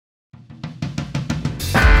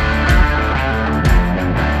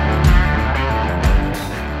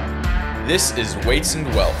This is Weights and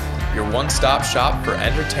Wealth, your one-stop shop for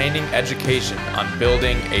entertaining education on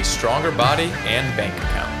building a stronger body and bank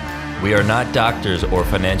account. We are not doctors or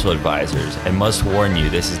financial advisors and must warn you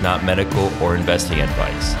this is not medical or investing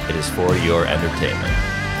advice. It is for your entertainment.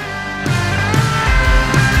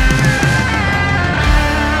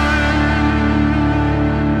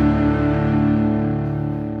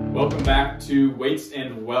 Welcome back to Weights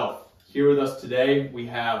and Wealth. Here with us today we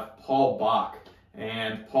have Paul Bock.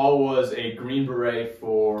 And Paul was a Green Beret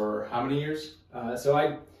for how many years? So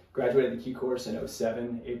I graduated the Q course in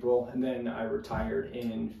 07, April, and then I retired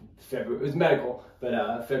in February. It was medical,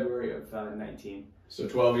 but February of 19. So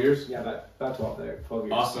 12 years? Yeah, about 12 years.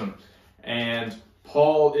 Awesome. And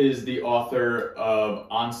Paul is the author of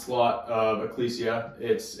Onslaught of Ekklesia.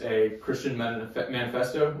 It's a Christian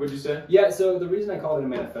manifesto, would you say? Yeah, so the reason I called it a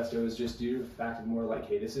manifesto is just due to the fact of more like,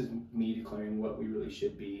 hey, this is me declaring what we really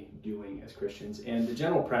should be doing as Christians. And the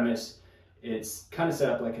general premise, it's kind of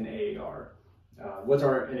set up like an AAR. What's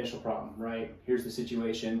our initial problem, right? Here's the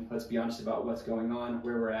situation. Let's be honest about what's going on,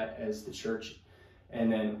 where we're at as the church.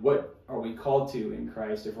 And then what are we called to in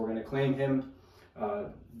Christ if we're going to claim him?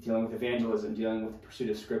 Dealing with evangelism, dealing with the pursuit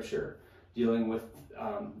of Scripture, dealing with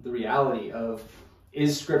the reality of,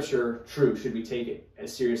 is Scripture true? Should we take it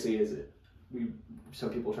as seriously as some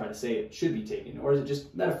people try to say it should be taken? Or is it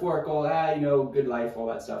just metaphorical, good life, all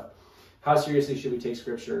that stuff? How seriously should we take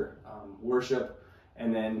Scripture, worship,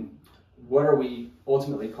 and then what are we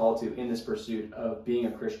ultimately called to in this pursuit of being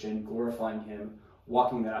a Christian, glorifying him,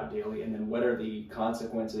 walking that out daily, and then what are the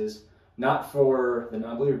consequences, not for the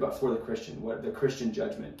non-believer, but for the Christian, what the Christian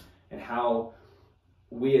judgment, and how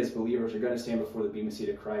we as believers are going to stand before the bema seat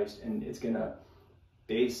of Christ. And it's going to,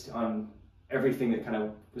 based on everything that kind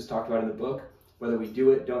of was talked about in the book, whether we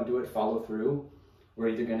do it, don't do it, follow through, we're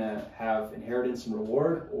either going to have inheritance and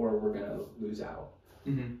reward, or we're going to lose out.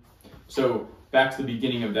 Mm-hmm. So back to the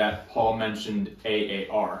beginning of that, Paul mentioned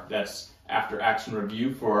AAR. That's after action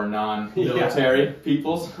review for our non-military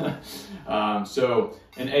peoples. So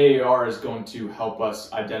an AAR is going to help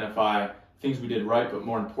us identify things we did right, but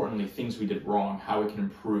more importantly, things we did wrong, how we can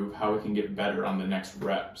improve, how we can get better on the next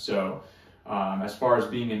rep. So as far as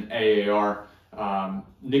being an AAR,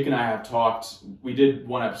 Nick and I have talked. We did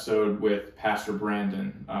one episode with Pastor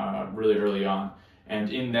Brandon really early on, and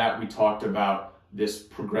in that we talked about this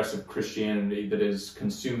progressive Christianity that is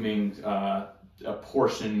consuming a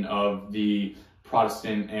portion of the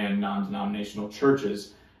Protestant and non-denominational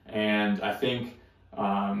churches. And I think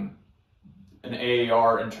an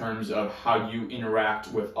AAR in terms of how you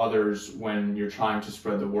interact with others when you're trying to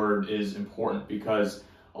spread the word is important, because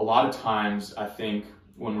a lot of times I think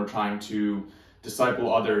when we're trying to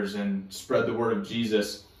disciple others and spread the word of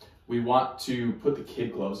Jesus, we want to put the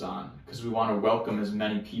kid gloves on because we want to welcome as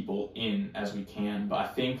many people in as we can. But I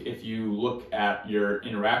think if you look at your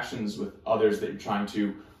interactions with others that you're trying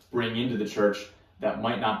to bring into the church, that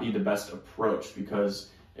might not be the best approach,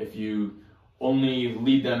 because if you only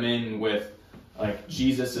lead them in with like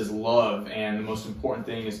Jesus is love and the most important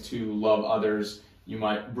thing is to love others, you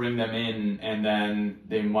might bring them in and then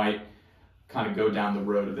they might kind of go down the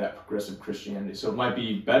road of that progressive Christianity. So it might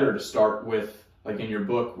be better to start with, like in your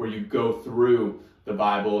book, where you go through the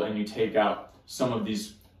Bible and you take out some of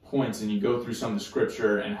these points and you go through some of the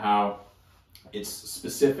scripture and how it's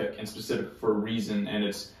specific for a reason, and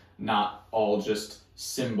it's not all just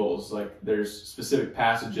symbols. Like there's specific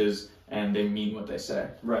passages and they mean what they say.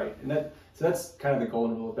 Right, and that's kind of the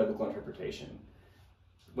golden rule of biblical interpretation.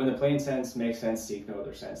 When the plain sense makes sense, seek no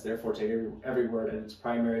other sense. Therefore, take every word at its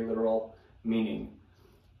primary literal meaning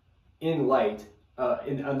in light,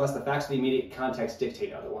 unless the facts of the immediate context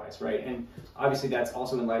dictate otherwise, right? And obviously that's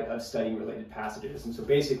also in light of studying related passages. And so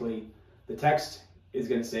basically, the text is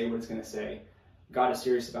going to say what it's going to say. God is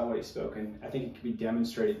serious about what he's spoken. I think it can be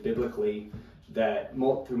demonstrated biblically that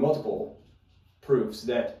through multiple proofs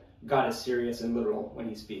that God is serious and literal when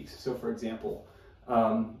he speaks. So for example,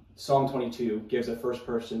 Psalm 22 gives a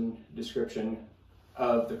first-person description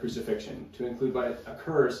of the crucifixion to include what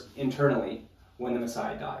occurs internally when the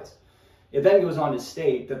Messiah dies. It then goes on to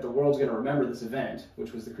state that the world's going to remember this event,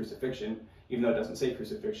 which was the crucifixion, even though it doesn't say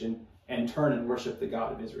crucifixion, and turn and worship the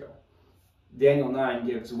God of Israel. Daniel 9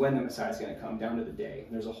 gives when the Messiah is going to come, down to the day.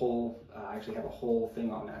 There's a whole, I actually have a whole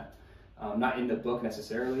thing on that. Not in the book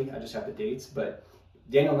necessarily, I just have the dates, but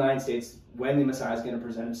Daniel 9 states when the Messiah is going to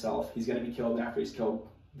present himself, he's going to be killed, and after he's killed,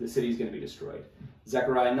 the city is going to be destroyed.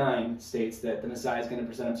 Zechariah 9 states that the Messiah is going to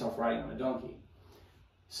present himself riding on a donkey.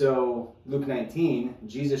 So Luke 19,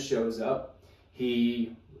 Jesus shows up.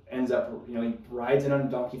 He ends up, he rides in on a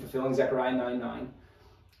donkey, fulfilling Zechariah 9:9.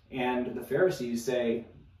 And the Pharisees say,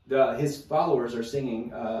 his followers are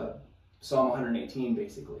singing, Psalm 118,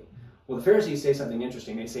 basically. Well, the Pharisees say something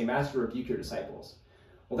interesting. They say, Master, rebuke your disciples.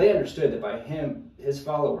 Well, they understood that by his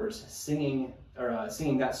followers singing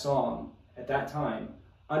that psalm at that time,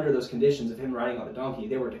 under those conditions of him riding on the donkey,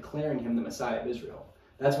 they were declaring him the Messiah of Israel.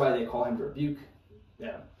 That's why they call him to rebuke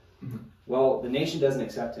them. Mm-hmm. Well, the nation doesn't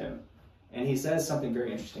accept him. And he says something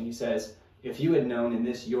very interesting. He says, if you had known in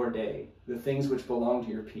this your day the things which belong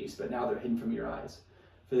to your peace, but now they're hidden from your eyes.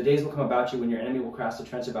 For the days will come about you when your enemy will cast a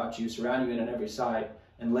trench about you, surround you in on every side,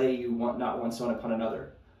 and lay you not one stone upon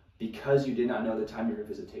another, because you did not know the time of your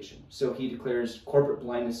visitation. So he declares corporate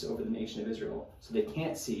blindness over the nation of Israel, so they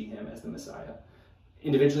can't see him as the Messiah.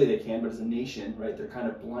 Individually they can, but as a nation, right, they're kind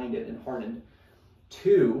of blinded and hardened.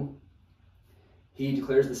 2, he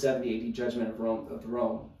declares the 70 AD judgment of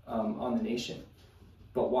Rome on the nation.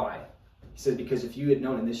 But why? He said, because if you had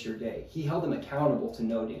known in this your day, he held them accountable to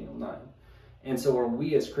know Daniel 9. And so are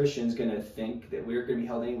we as Christians going to think that we're going to be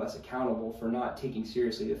held any less accountable for not taking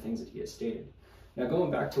seriously the things that he has stated? Now,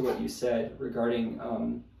 going back to what you said regarding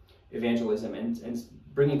evangelism and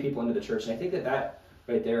bringing people into the church, and I think that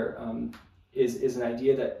right there is an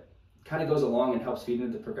idea that kind of goes along and helps feed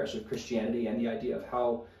into the progression of Christianity and the idea of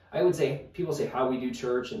how, I would say, people say how we do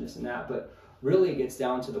church and this and that, but really it gets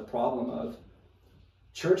down to the problem of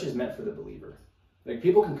church is meant for the believer. Like,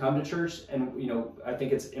 people can come to church, and I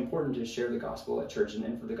think it's important to share the gospel at church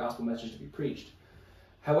and for the gospel message to be preached.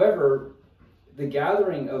 However, the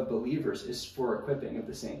gathering of believers is for equipping of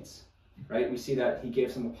the saints, right? We see that he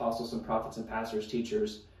gave some apostles, some prophets, and pastors,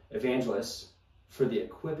 teachers, evangelists, for the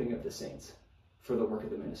equipping of the saints, for the work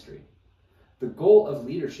of the ministry. The goal of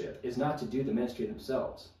leadership is not to do the ministry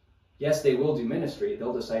themselves. Yes, they will do ministry.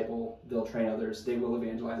 They'll disciple, they'll train others, they will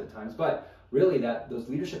evangelize at times, but really those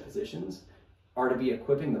leadership positions are to be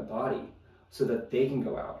equipping the body so that they can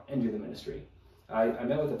go out and do the ministry. I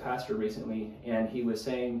met with a pastor recently, and he was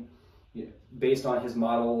saying, based on his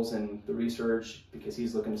models and the research, because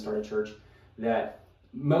he's looking to start a church, that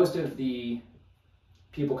most of the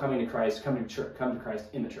people coming to Christ come to Christ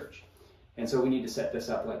in the church. And so we need to set this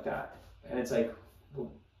up like that. And it's like,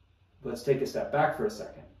 well, let's take a step back for a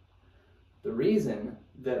second. The reason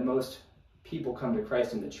that most people come to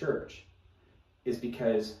Christ in the church is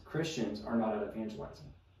because Christians are not out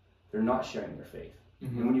evangelizing. They're not sharing their faith.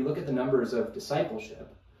 Mm-hmm. And when you look at the numbers of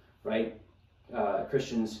discipleship, right,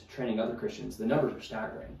 Christians training other Christians, the numbers are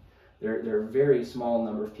staggering. There are a very small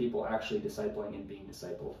number of people actually discipling and being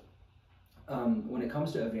discipled. When it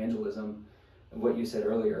comes to evangelism, what you said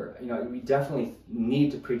earlier, we definitely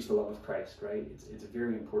need to preach the love of Christ, right? It's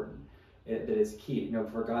very important. That is key.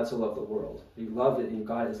 For God so loved the world. He loved it, and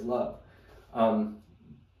God is love.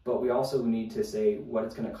 But we also need to say what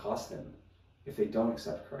it's going to cost them if they don't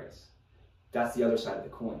accept Christ. That's the other side of the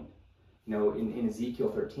coin. In Ezekiel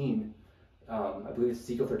 13, I believe it's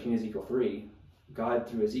Ezekiel 13, Ezekiel 3, God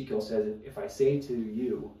through Ezekiel says, if I say to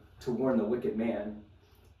you to warn the wicked man,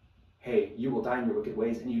 hey, you will die in your wicked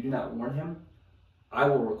ways, and you do not warn him, I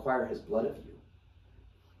will require his blood of you.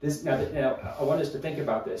 Now, I want us to think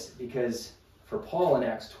about this, because for Paul in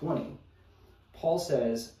Acts 20, Paul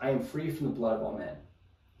says, I am free from the blood of all men.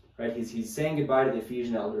 Right? He's saying goodbye to the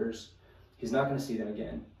Ephesian elders. He's not going to see them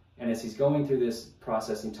again. And as he's going through this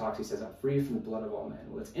process and talks, he says, I'm free from the blood of all men.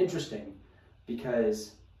 Well, it's interesting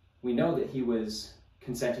because we know that he was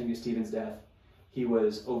consenting to Stephen's death. He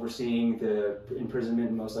was overseeing the imprisonment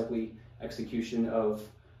and most likely execution of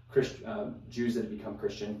Jews that had become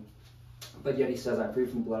Christian. But yet he says, I'm free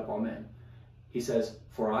from the blood of all men. He says,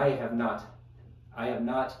 for I have not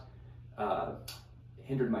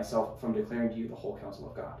hindered myself from declaring to you the whole counsel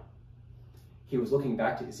of God. He was looking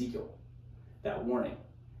back to Ezekiel, that warning,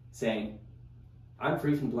 saying, I'm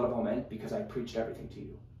free from the blood of all men because I preached everything to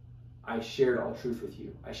you. I shared all truth with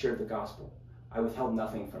you. I shared the gospel. I withheld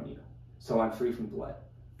nothing from you. So I'm free from blood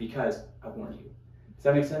because I warned you. Does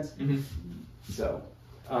that make sense? Mm-hmm. So,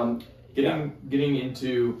 getting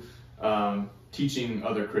into teaching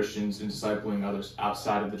other Christians and discipling others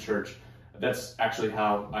outside of the church, that's actually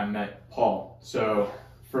how I met Paul. So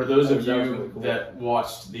for those of you really cool. that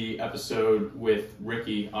watched the episode with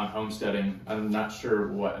Ricky on homesteading, I'm not sure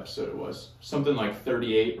what episode it was. Something like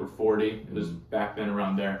 38 or 40. It was back then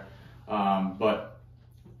around there. But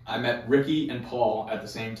I met Ricky and Paul at the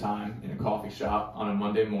same time in a coffee shop on a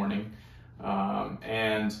Monday morning.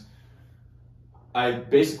 And I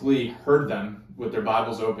basically heard them with their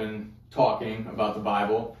Bibles open talking about the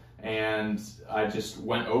Bible. And I just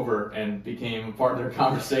went over and became a part of their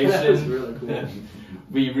conversation. That was really cool.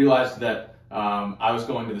 We realized that I was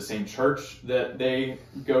going to the same church that they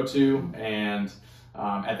go to, and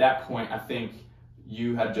at that point, I think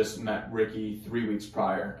you had just met Ricky 3 weeks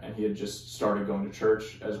prior, and he had just started going to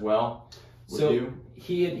church as well.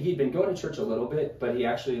 He'd been going to church a little bit, but he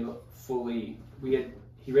actually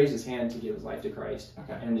he raised his hand to give his life to Christ.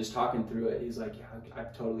 Okay. And just talking through it, he's like, yeah, I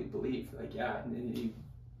totally believe. Like, yeah, and then he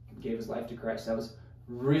gave his life to Christ. That was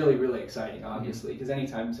really, really exciting, obviously, because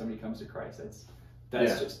anytime somebody comes to Christ,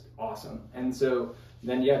 that's just awesome. And so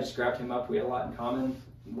then, just grabbed him up. We had a lot in common,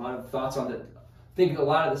 a lot of thoughts on think a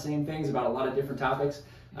lot of the same things about a lot of different topics.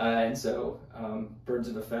 And so birds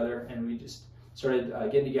of a feather, and we just started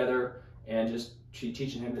getting together and just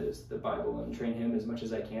teaching him the Bible and train him as much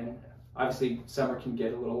as I can. Obviously, summer can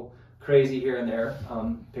get a little crazy here and there,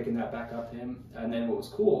 picking that back up to him. And then what was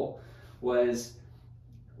cool was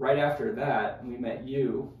right after that, we met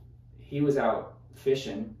you. He was out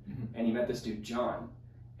fishing, and he met this dude, John.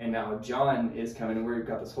 And now John is coming, and we've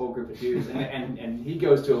got this whole group of dudes, and he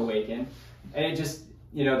goes to Awaken. And it just,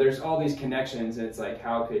 there's all these connections, and it's like,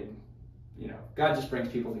 how could, God just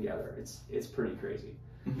brings people together. It's pretty crazy.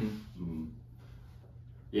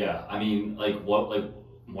 Yeah, I mean,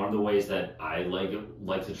 one of the ways that I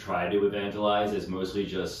like to try to evangelize is mostly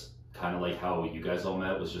just kind of like how you guys all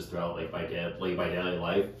met, was just throughout my daily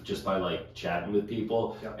life, just by chatting with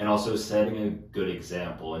people, and also setting a good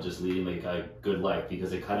example and just leading a good life,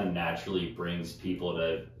 because it kind of naturally brings people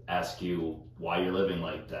to ask you why you're living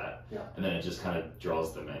like that, and then it just kind of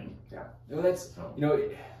draws them in. Well, that's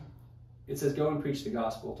it says, go and preach the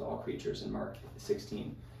gospel to all creatures in Mark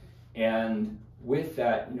 16, and with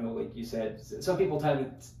that, like you said, some people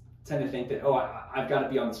tend to think that, I've got to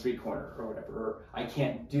be on the street corner or whatever, or I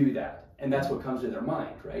can't do that. And that's what comes to their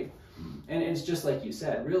mind, right? And it's just like you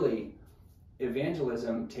said, really,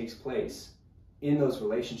 evangelism takes place in those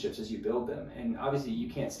relationships as you build them. And obviously, you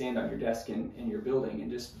can't stand on your desk in your building and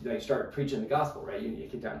just start preaching the gospel, right? You need to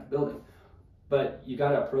get down to the building. But you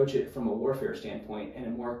got to approach it from a warfare standpoint and a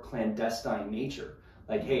more clandestine nature.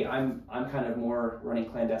 Like, hey, I'm kind of more running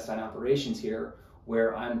clandestine operations here,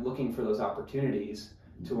 where I'm looking for those opportunities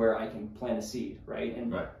to where I can plant a seed, right?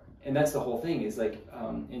 And that's the whole thing, is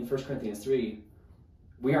in 1 Corinthians 3,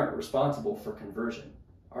 we aren't responsible for conversion.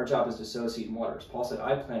 Our job is to sow seed in waters. Paul said,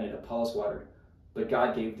 I planted, Apollos watered, but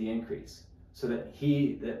God gave the increase. So that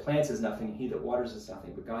he that plants is nothing, he that waters is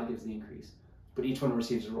nothing, but God gives the increase. But each one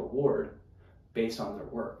receives a reward based on their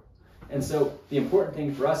work. And so the important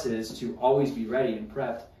thing for us is to always be ready and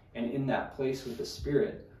prepped and in that place with the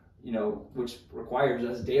Spirit, which requires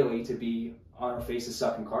us daily to be on our faces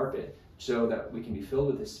sucking carpet, so that we can be filled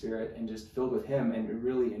with His Spirit and just filled with Him and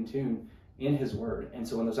really in tune in His Word. And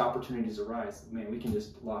so when those opportunities arise, man, we can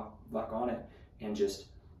just lock on it and just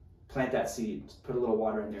plant that seed, put a little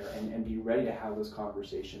water in there, and be ready to have those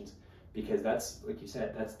conversations, because that's, like you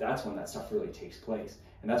said, that's when that stuff really takes place.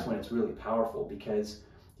 And that's when it's really powerful, because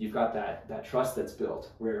you've got that trust that's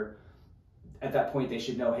built, where at that point they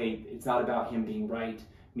should know, hey, it's not about him being right,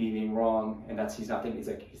 me being wrong, and he's not thinking,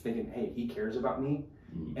 he's thinking, hey, he cares about me,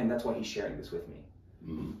 and that's why he's sharing this with me.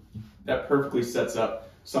 That perfectly sets up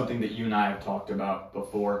something that you and I have talked about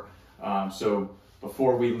before. So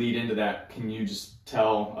before we lead into that, can you just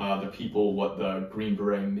tell the people what the Green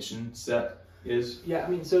Beret mission set is? Yeah,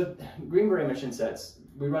 so Green Beret mission sets,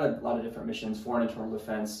 we run a lot of different missions: foreign internal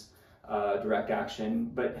defense, direct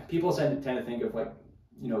action, but people tend to think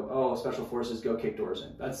of special forces, go kick doors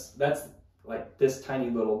in. That's like this tiny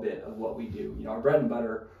little bit of what we do. Our bread and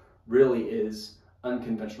butter really is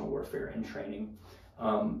unconventional warfare and training.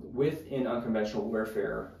 Within unconventional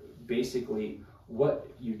warfare, basically what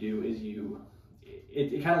you do is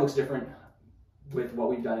it kind of looks different with what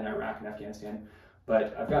we've done in Iraq and Afghanistan,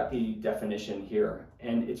 but I've got the definition here,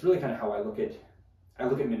 and it's really kind of how I look at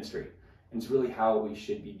ministry, and it's really how we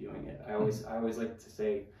should be doing it. I always like to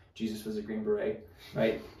say Jesus was a Green Beret,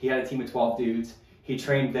 right? He had a team of 12 dudes. He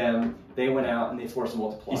trained them. They went out and they force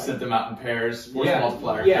multiplied. He sent them out in pairs. Force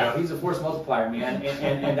multiplier. Yeah, he's a force multiplier, man.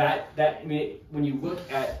 And that when you look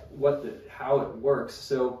at how it works,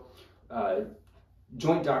 so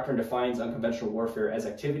joint doctrine defines unconventional warfare as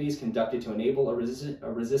activities conducted to enable a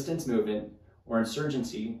resistance movement or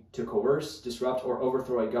insurgency to coerce, disrupt, or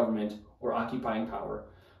overthrow a government or occupying power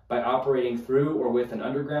by operating through or with an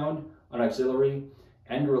underground, an auxiliary,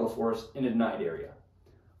 and guerrilla force in a denied area.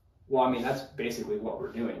 Well, that's basically what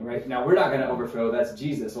we're doing, right? Now, we're not going to overthrow. That's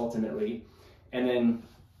Jesus, ultimately. And then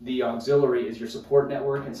the auxiliary is your support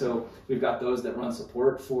network. And so we've got those that run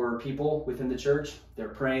support for people within the church. They're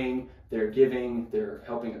praying, they're giving, they're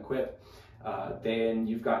helping equip. Then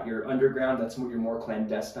you've got your underground. That's your more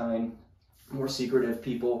clandestine, more secretive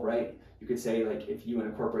people, right? You could say, if you in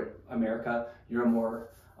a corporate America, you're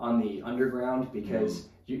more on the underground, because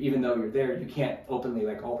even though you're there, you can't openly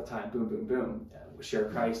like all the time, boom, boom, boom, share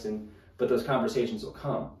Christ, but those conversations will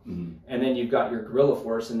come. Mm-hmm. And then you've got your guerrilla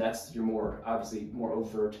force, and that's your obviously more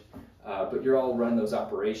overt, but you're all running those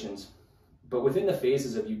operations. But within the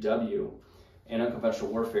phases of UW and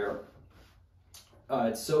unconventional warfare,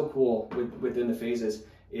 it's so cool within the phases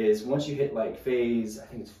is once you hit like phase, I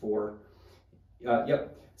think it's 4.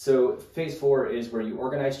 Yep. So phase 4 is where you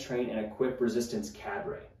organize, train, and equip resistance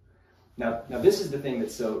cadre. Now this is the thing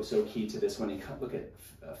that's so key to this when you look at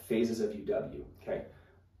phases of UW. Okay,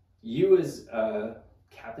 you as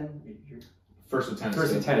captain, you're First lieutenant.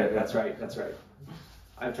 First lieutenant. That's right.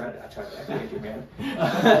 I tried to act like you, man.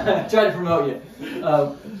 I tried to promote you.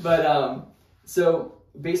 So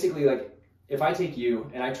basically, like, if I take you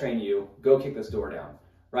and I train you, go kick this door down,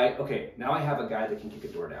 right? Okay, now I have a guy that can kick a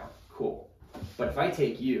door down. Cool. But if I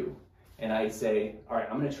take you and I say, all right,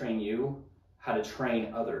 I'm going to train you how to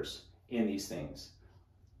train others in these things.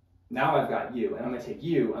 Now I've got you, and I'm going to take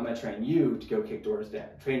you, I'm going to train you to go kick doors down.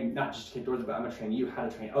 Train, not just to kick doors, but I'm going to train you how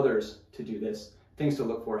to train others to do this. Things to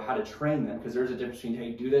look for, how to train them, because there's a difference between how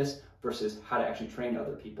you do this versus how to actually train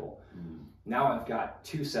other people. Now I've got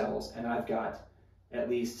 2 cells, and I've got at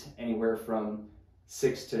least anywhere from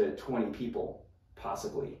 6 to 20 people,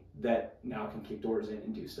 possibly, that now can kick doors in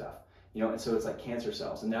and do stuff. You know, and so it's like cancer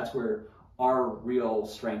cells, and that's where our real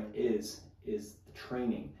strength is the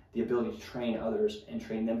training, the ability to train others and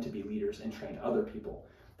train them to be leaders and train other people.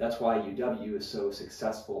 That's why UW is so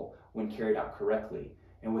successful when carried out correctly.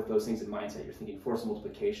 And with those things in mindset, you're thinking force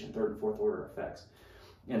multiplication, 3rd and 4th order effects.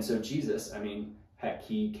 And so Jesus, I mean, heck,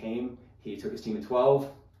 he came, he took his team of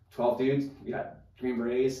 12 dudes. We got Green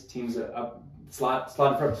Berets, teams up, slotted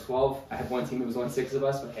for up to 12. I had one team, it was only 6 of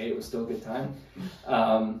us, but hey, it was still a good time.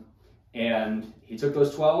 And he took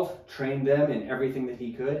those 12, trained them in everything that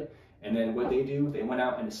he could. And then what they do, they went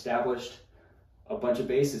out and established a bunch of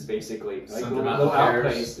bases, basically, like little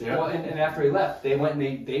outplays. Yeah. Well, and after he left, they went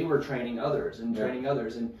and they were training others and training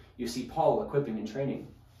others. And you see Paul equipping and training.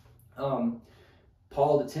 Paul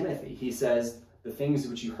to Timothy, he says, the things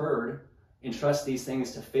which you heard, entrust these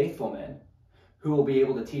things to faithful men who will be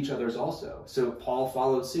able to teach others also. So Paul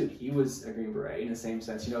followed suit. He was a Green Beret in the same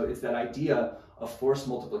sense. You know, it's that idea of force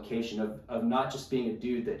multiplication, of not just being a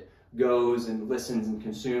dude that goes and listens and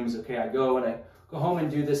consumes. Okay, I go and I go home and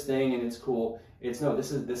do this thing and it's cool. It's no,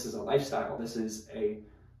 this is a lifestyle. This is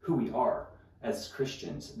who we are as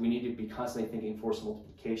Christians. We need to be constantly thinking force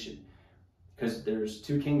multiplication, because there's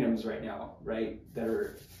 2 kingdoms right now, right, that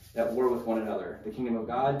are at war with one another: the kingdom of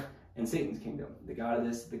God and Satan's kingdom, the god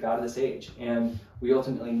of this age. And we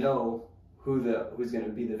ultimately know who's going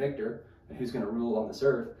to be the victor and who's going to rule on this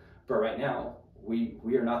earth. But right now, we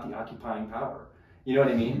are not the occupying power. You know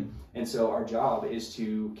what I mean? And so our job is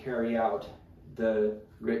to carry out the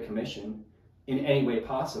Great Commission in any way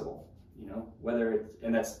possible. You know, whether it's,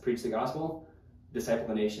 and that's preach the gospel, disciple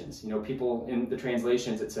the nations. You know, people in the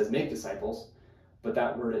translations it says make disciples, but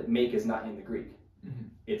that word make is not in the Greek.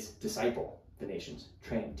 It's disciple the nations,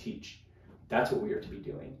 train, teach. That's what we are to be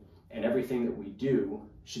doing. And everything that we do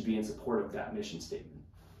should be in support of that mission statement.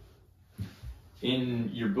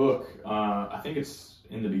 In your book, I think it's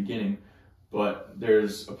in the beginning, but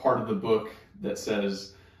there's a part of the book that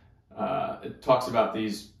says, it talks about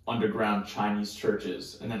these underground Chinese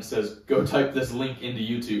churches, and then it says, go type this link into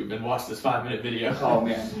YouTube and watch this 5-minute video. Oh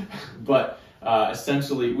man. But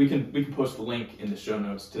essentially, we can post the link in the show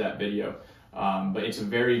notes to that video. But it's a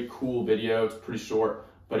very cool video. It's pretty short,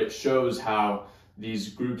 but it shows how these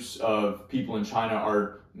groups of people in China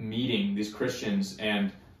are meeting, these Christians,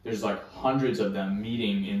 and there's like hundreds of them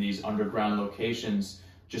meeting in these underground locations,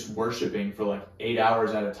 just worshiping for like 8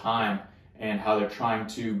 hours at a time, and how they're trying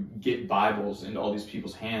to get Bibles into all these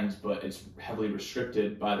people's hands, but it's heavily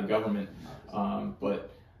restricted by the government. But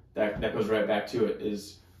that goes right back to it,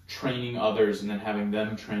 is training others and then having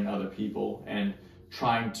them train other people, and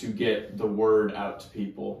trying to get the word out to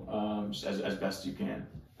people just as best you can.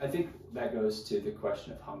 I think that goes to the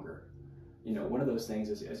question of hunger. You know, one of those things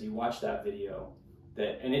is, as you watch that video,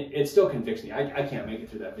 and it still convicts me. I can't make it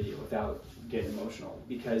through that video without getting emotional,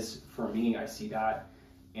 because for me, I see that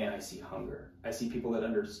and I see hunger. I see people that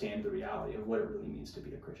understand the reality of what it really means to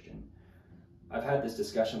be a Christian. I've had this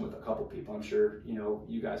discussion with a couple people. I'm sure, you know,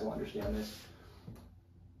 you guys will understand this.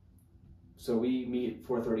 So we meet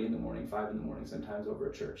 4:30 in the morning, 5 in the morning, sometimes over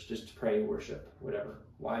at church, just to pray, worship, whatever.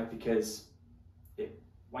 Why? Because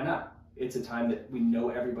why not? It's a time that we know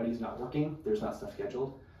everybody's not working, there's not stuff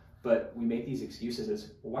scheduled, but we make these excuses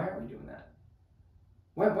as, well, why aren't we doing that?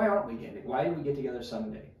 Why aren't we getting it? Why did we get together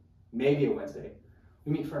Sunday? Maybe a Wednesday.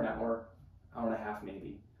 We meet for an hour and a half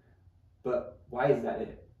maybe. But why is that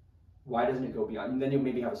it? Why doesn't it go beyond? And then you'll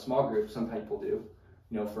maybe have a small group. Some people do,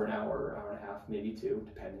 for an hour or hour and a half, maybe 2,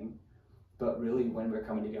 depending. But really, when we're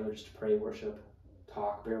coming together just to pray, worship,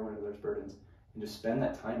 talk, bear one another's burdens, and just spend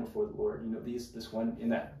that time before the Lord. This one in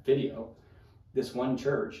that video, this one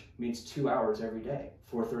church meets 2 hours every day,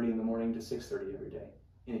 4:30 in the morning to 6:30 every day,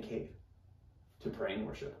 in a cave, to pray and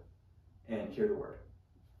worship and hear the word.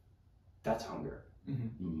 That's hunger.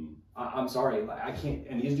 I'm sorry, I can't.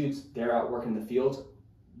 And these dudes, they're out working in the fields.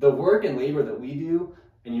 The work and labor that we do,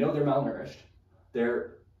 and they're malnourished.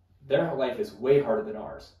 Their life is way harder than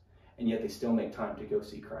ours, and yet they still make time to go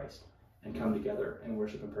see Christ and come together and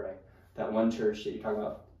worship and pray. That one church that you're talking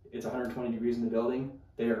about, it's 120 degrees in the building.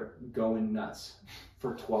 They are going nuts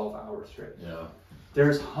for 12 hours straight. Yeah.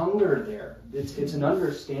 There's hunger there. It's an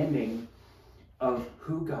understanding of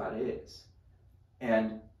who God is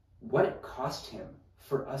and what it cost him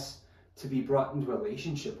for us to be brought into a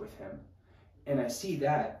relationship with him. And I see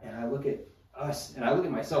that, and I look at us, and I look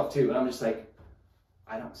at myself too, and I'm just like,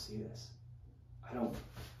 I don't see this.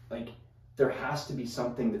 There has to be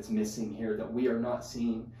something that's missing here that we are not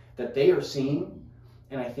seeing, that they are seeing.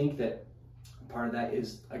 And I think that part of that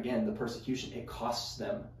is, again, the persecution. It costs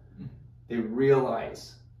them. They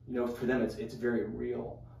realize, for them it's very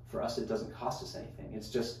real. For us, it doesn't cost us anything. It's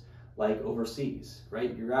just like overseas,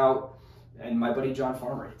 right? You're out, and my buddy John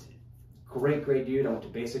Farmer, great dude. I went to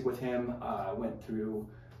basic with him. Went through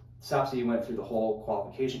SOPSI, went through the whole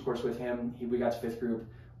qualification course with him. We got to 5th group.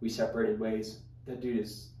 We separated ways. That dude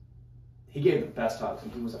he gave the best hugs,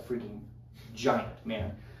 and he was a freaking giant,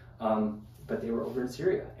 man. But they were over in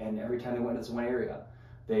Syria, and every time they went to this one area,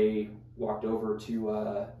 they walked over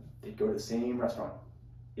to, they'd go to the same restaurant,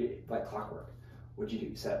 like clockwork. What'd you do?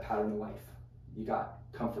 You set a pattern of life. You got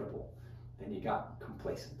comfortable, then you got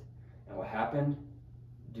complacent. And what happened?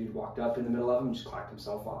 Dude walked up in the middle of them, just clacked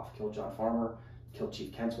himself off, killed John Farmer, killed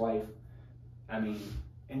Chief Kent's wife. And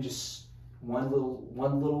just one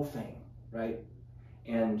little thing, right?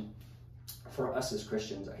 And for us as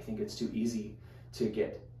Christians, I think it's too easy to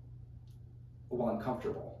get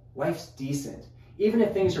uncomfortable. Life's decent, even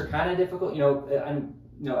if things are kind of difficult. I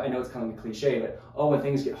know it's kind of a cliche, but when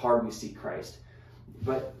things get hard, we seek Christ.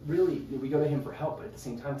 But really, we go to him for help. But at the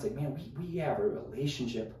same time, it's like, man, we have a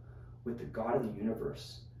relationship with the God of the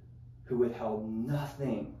universe who withheld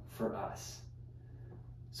nothing for us.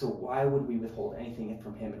 So why would we withhold anything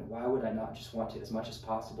from him? And why would I not just want to, as much as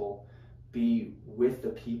possible, be with the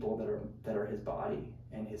people that are his body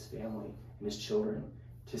and his family and his children,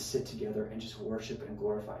 to sit together and just worship and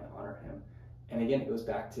glorify and honor him? And again, it goes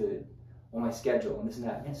back to, my schedule and this and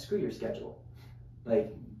that. Man, screw your schedule.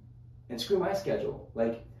 And screw my schedule.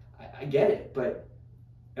 I get it, but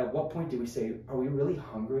at what point do we say, are we really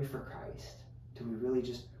hungry for Christ? Do we really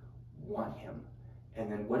just want him? And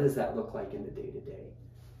then what does that look like in the day-to-day?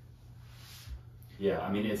 Yeah,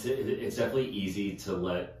 it's definitely easy to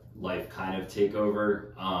let life kind of take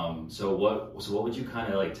over. So what would you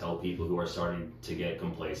kind of tell people who are starting to get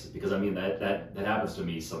complacent? Because that happens to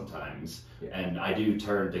me sometimes. Yeah. And I do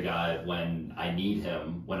turn to God when I need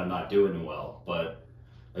him, when I'm not doing well. But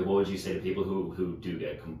what would you say to people who do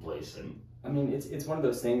get complacent? It's one of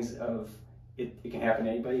those things of, it can happen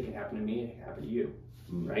to anybody, it can happen to me, it can happen to you,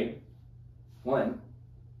 right? One,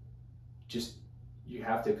 just, you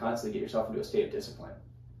have to constantly get yourself into a state of discipline,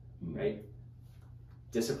 right?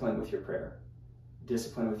 Discipline with your prayer,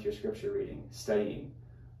 discipline with your scripture reading, studying,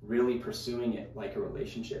 really pursuing it like a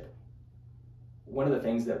relationship. One of the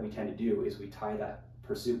things that we tend to do is we tie that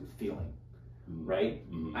pursuit with feeling, right?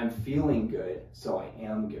 I'm feeling good, so I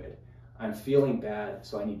am good. I'm feeling bad,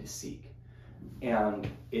 so I need to seek. And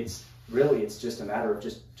it's just a matter of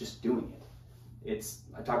just doing it.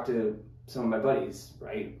 I talked to some of my buddies,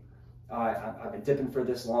 right? I've been dipping for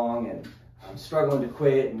this long, and I'm struggling to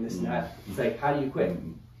quit, and this and that. It's like, how do you quit?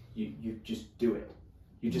 You just do it.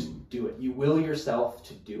 You just do it. You will yourself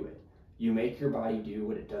to do it. You make your body do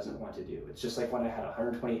what it doesn't want to do. It's just like when I had a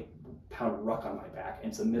 120-pound ruck on my back, and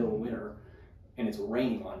it's the middle of winter, and it's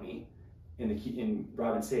raining on me in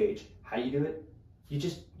Robin Sage. How do you do it? You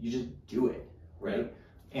just do it, right?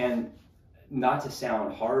 And not to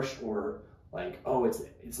sound harsh or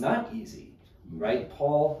it's not easy, right?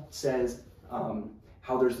 Paul says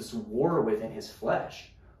how there's this war within his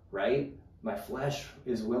flesh, right? My flesh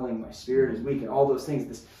is willing, my spirit is weak, and all those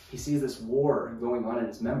things. He sees this war going on in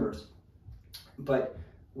his members. But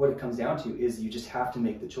what it comes down to is you just have to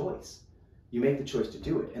make the choice. You make the choice to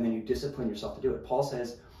do it, and then you discipline yourself to do it. Paul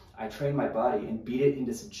says, I train my body and beat it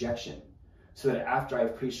into subjection, so that after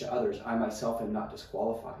I've preached to others, I myself am not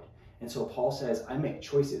disqualified. And so Paul says, I make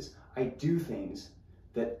choices. I do things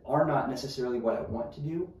that are not necessarily what I want to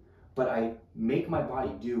do, but I make my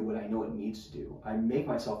body do what I know it needs to do. I make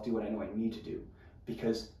myself do what I know I need to do,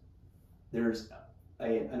 because there's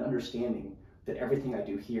an understanding that everything I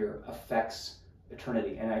do here affects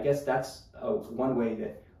eternity. And I guess that's one way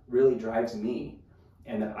that really drives me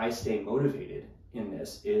and that I stay motivated in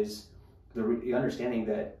this is the understanding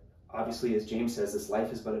that, obviously, as James says, this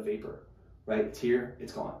life is but a vapor, right? It's here,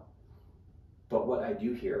 it's gone. But what I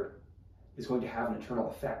do here is going to have an eternal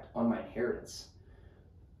effect on my inheritance.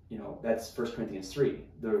 You know, that's 1 Corinthians 3,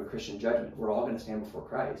 the Christian judgment. We're all going to stand before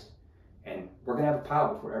Christ, and we're going to have a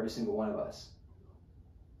pile before every single one of us.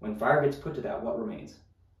 When fire gets put to that, what remains?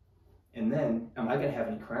 And then, am I going to have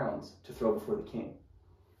any crowns to throw before the king?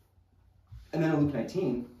 And then in Luke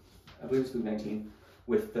 19, I believe it's Luke 19,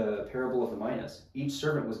 with the parable of the minas, each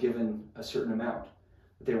servant was given a certain amount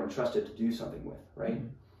that they were entrusted to do something with, right?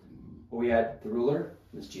 Mm-hmm. Well, we had the ruler,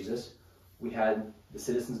 that's Jesus. We had the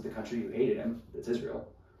citizens of the country who hated him, that's Israel.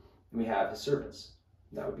 And we have his servants,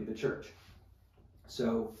 that would be the church.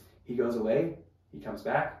 So he goes away, he comes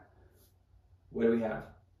back. What do we have?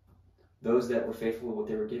 Those that were faithful to what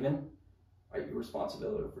they were given are your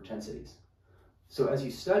responsibility over 10 cities. So as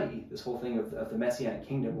you study this whole thing of the Messianic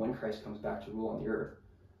kingdom, when Christ comes back to rule on the earth,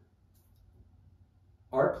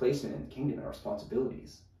 our placement in the kingdom and our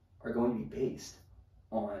responsibilities are going to be based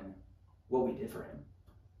on what we did for him.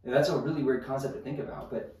 And that's a really weird concept to think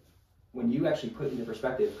about, but when you actually put it into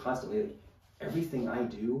perspective constantly, like, everything I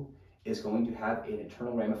do is going to have an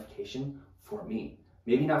eternal ramification for me.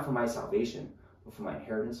 Maybe not for my salvation, but for my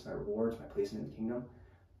inheritance, my rewards, my placement in the kingdom.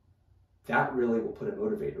 That really will put a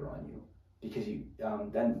motivator on you. Because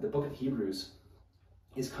then the book of Hebrews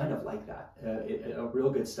is kind of like that. A real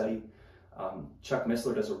good study. Chuck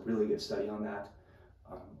Missler does a really good study on that.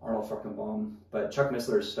 Arnold Fruchtenbaum. But Chuck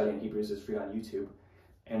Missler's study in Hebrews is free on YouTube,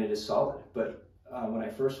 and it is solid. But when I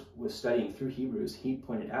first was studying through Hebrews, he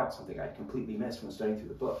pointed out something I completely missed when studying through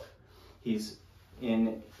the book. He's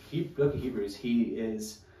in the book of Hebrews, he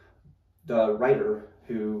is the writer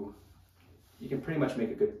who, you can pretty much make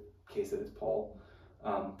a good case that it's Paul.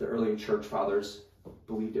 The early church fathers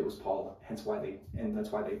believed it was Paul, that's why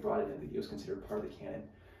they brought it in. It was considered part of the canon,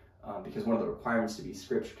 because one of the requirements to be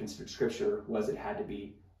considered scripture was it had to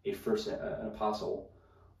be an apostle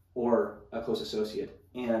or a close associate,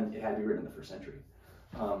 and it had to be written in the 1st century.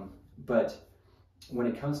 But when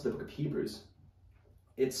it comes to the book of Hebrews,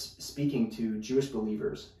 it's speaking to Jewish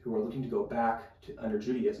believers who are looking to go back under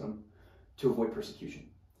Judaism to avoid persecution.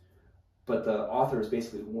 But the author is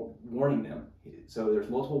basically warning them. So there's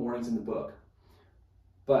multiple warnings in the book.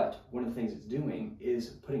 But one of the things it's doing is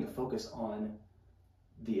putting a focus on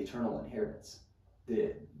the eternal inheritance.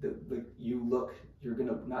 You're going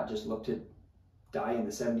to not just look to die in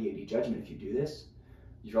the 70 AD judgment if you do this.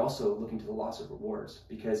 You're also looking to the loss of rewards.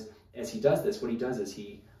 Because as he does this, what he does is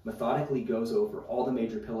he methodically goes over all the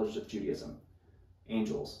major pillars of Judaism.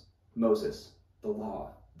 Angels, Moses, the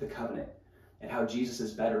law, the covenant, and how Jesus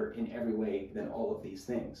is better in every way than all of these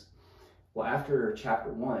things. Well, after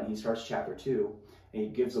chapter 1, he starts chapter 2, and he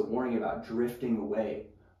gives a warning about drifting away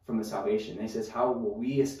from the salvation. And he says, how will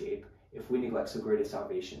we escape if we neglect so great a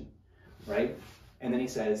salvation, right? And then he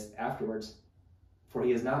says afterwards, for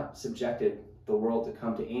he has not subjected the world to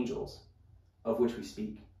come to angels, of which we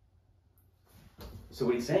speak. So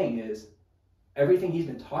what he's saying is, everything he's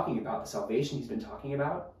been talking about, the salvation he's been talking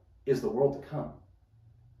about, is the world to come.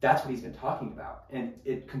 That's what he's been talking about. And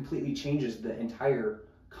it completely changes the entire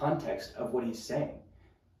context of what he's saying.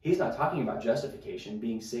 He's not talking about justification,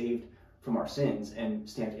 being saved from our sins and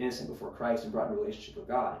stamped innocent before Christ and brought in a relationship with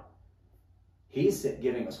God. He's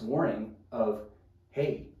giving us warning of,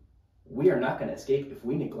 hey, we are not going to escape if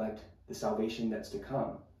we neglect the salvation that's to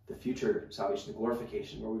come, the future salvation, the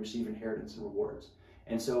glorification, where we receive inheritance and rewards.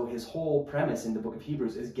 And so his whole premise in the book of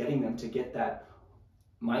Hebrews is getting them to get that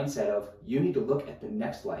mindset of, you need to look at the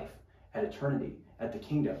next life, at eternity, at the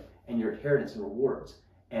kingdom, and your inheritance and rewards,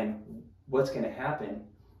 and what's going to happen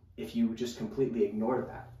if you just completely ignore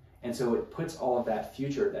that. And so it puts all of that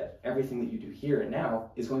future, that everything that you do here and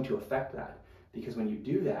now is going to affect that. Because when you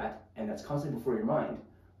do that, and that's constantly before your mind,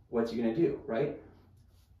 what's you going to do, right?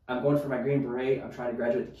 I'm going for my green beret, I'm trying to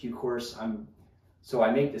graduate the Q course, so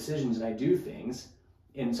I make decisions and I do things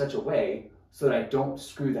in such a way so that I don't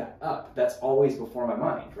screw that up. That's always before my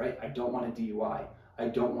mind, right? I don't want to DUI. I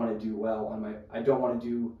don't want to do well I don't want to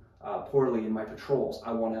do poorly in my patrols.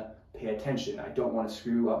 I want to pay attention. I don't want to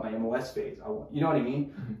screw up my MOS phase. You know what I mean?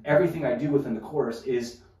 Mm-hmm. Everything I do within the course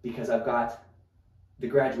is because I've got the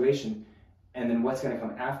graduation and then what's going to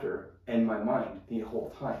come after in my mind the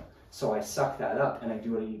whole time. So I suck that up and I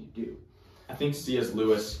do what I need to do. I think C.S.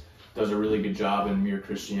 Lewis does a really good job in Mere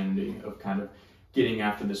Christianity of kind of getting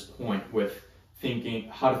after this point with thinking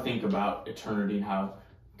how to think about eternity and how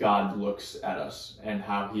God looks at us and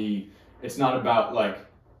how it's not about like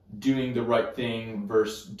doing the right thing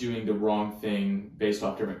versus doing the wrong thing based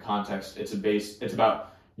off different contexts. It's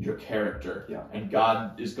about your character. Yeah. And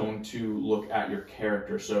God is going to look at your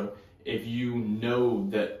character. So if you know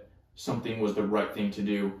that something was the right thing to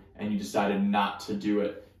do and you decided not to do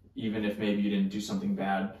it, even if maybe you didn't do something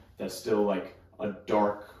bad, that's still like a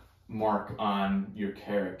dark mark on your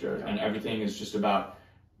character. Yeah. And everything is just about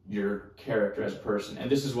your character as a person. And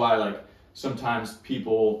this is why like sometimes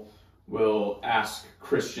people will ask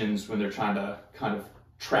Christians when they're trying to kind of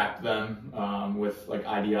trap them with like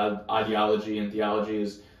ideology and theology,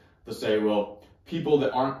 is they'll say, well, people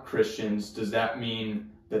that aren't Christians, does that mean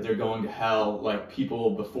that they're going to hell like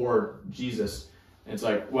people before Jesus? And it's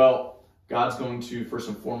like, well, God's going to first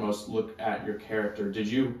and foremost look at your character. Did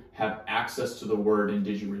you have access to the word and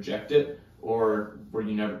did you reject it, or were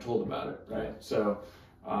you never told about it, right? So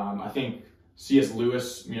I think C.S.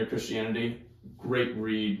 Lewis, Mere Christianity, great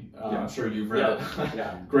read. I'm sure you've read it.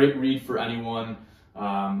 Yeah. Great read for anyone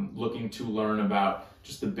looking to learn about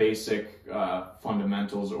just the basic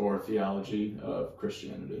fundamentals or theology of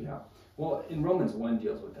Christianity. Yeah. Well, in Romans 1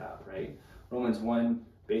 deals with that, right? Romans 1,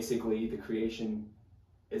 basically the creation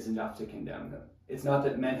is enough to condemn them. It's not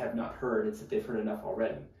that men have not heard, it's that they've heard enough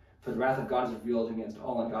already. For the wrath of God is revealed against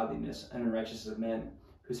all ungodliness and unrighteousness of men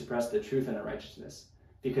who suppress the truth and unrighteousness.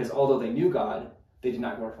 Because although they knew God, they did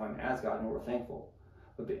not glorify him as God, nor were thankful.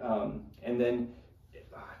 But, and then,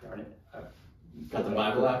 darn it. Got the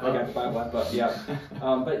Bible app up? I got the Bible app up, yeah.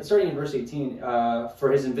 But starting in verse 18,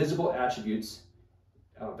 for his invisible attributes,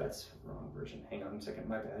 oh, that's the wrong version. Hang on a second,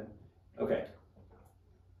 my bad. Okay.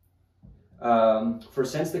 For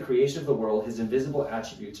since the creation of the world, his invisible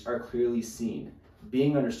attributes are clearly seen,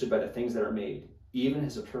 being understood by the things that are made, even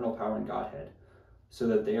his eternal power and Godhead, so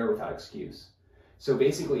that they are without excuse. So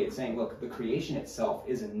basically it's saying, look, the creation itself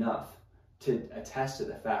is enough to attest to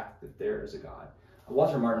the fact that there is a God.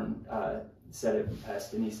 Walter Martin said it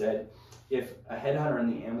best, and he said, if a headhunter in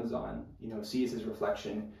the Amazon, sees his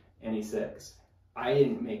reflection and he says, I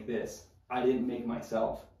didn't make this, I didn't make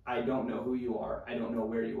myself, I don't know who you are, I don't know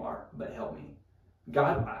where you are, but help me.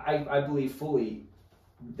 God, I believe fully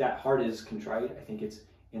that heart is contrite. I think it's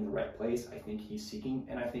in the right place. I think he's seeking,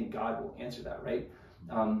 and I think God will answer that, right?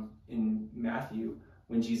 In Matthew,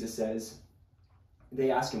 when Jesus says, they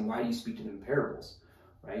ask him, why do you speak to them in parables,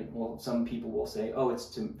 right? Well, some people will say, oh,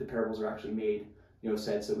 the parables are actually made,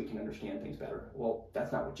 said so we can understand things better. Well,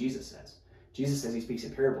 that's not what Jesus says. Jesus says he speaks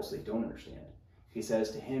in parables so they don't understand. He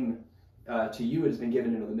says to him, to you it has been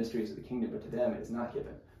given to know the mysteries of the kingdom, but to them it is not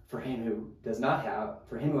given. For him who does not have,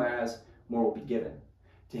 for him who has, more will be given.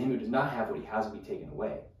 To him who does not have, what he has will be taken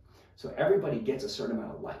away. So everybody gets a certain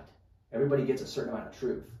amount of light. Everybody gets a certain amount of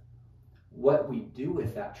truth. What we do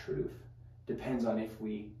with that truth depends on if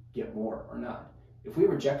we get more or not. If we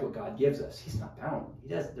reject what God gives us, he's not bound.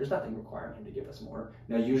 There's nothing requiring him to give us more.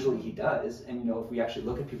 Now, usually he does. And, if we actually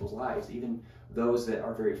look at people's lives, even those that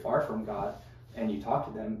are very far from God, and you talk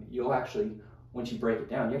to them, you'll actually, once you break it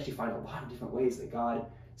down, you actually find a lot of different ways that God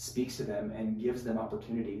speaks to them and gives them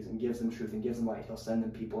opportunities and gives them truth and gives them light. He'll send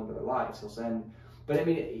them people into their lives. But I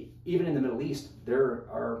mean, even in the Middle East, there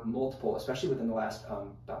are multiple, especially within the last,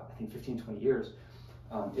 about, I think, 15, 20 years,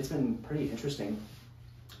 it's been pretty interesting.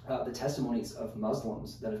 The testimonies of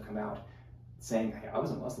Muslims that have come out saying, hey, I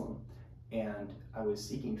was a Muslim and I was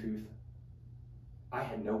seeking truth. I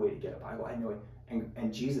had no way to get a Bible. I had no way.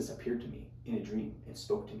 And Jesus appeared to me in a dream and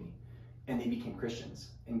spoke to me. And they became Christians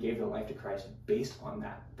and gave their life to Christ based on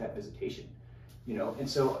that visitation. And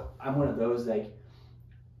so I'm one of those, like,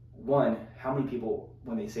 one, how many people,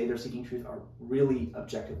 when they say they're seeking truth, are really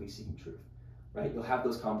objectively seeking truth, right? You'll have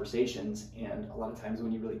those conversations, and a lot of times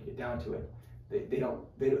when you really get down to it,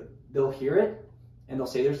 they'll hear it and they'll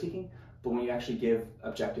say they're seeking, but when you actually give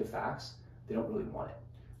objective facts, they don't really want it.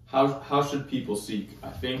 How should people seek? I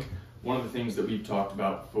think one of the things that we've talked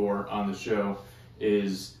about before on the show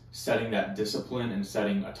is setting that discipline and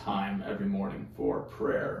setting a time every morning for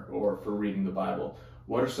prayer or for reading the Bible.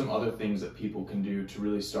 What are some other things that people can do to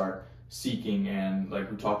really start seeking and,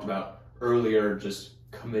 like we talked about earlier, just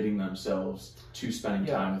committing themselves to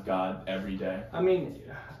spending time with God every day? I mean,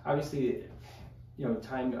 obviously,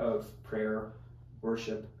 time of prayer,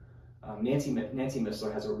 worship. Nancy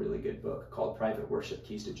Missler has a really good book called Private Worship,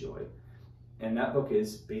 Keys to Joy. And that book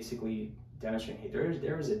is basically demonstrating, hey,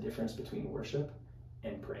 there is a difference between worship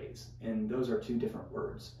and praise. And those are two different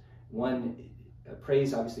words. One,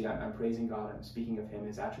 praise, obviously, I'm praising God, I'm speaking of him,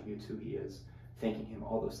 his attributes, who he is, thanking him,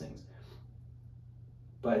 all those things.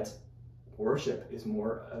 But Worship is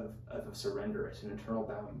more of a surrender. It's an internal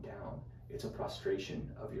bowing down. It's a prostration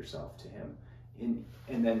of yourself to him.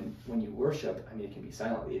 And then when you worship, I mean, it can be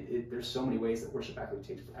silently. There's so many ways that worship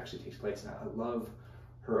actually takes place. And I love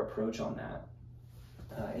her approach on that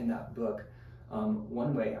in that book.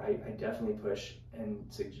 One way I definitely push and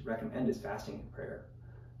recommend is fasting and prayer.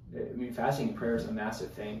 I mean, fasting and prayer is a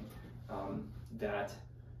massive thing that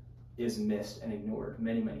is missed and ignored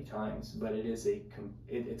many, many times, but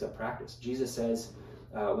it's a practice. Jesus says,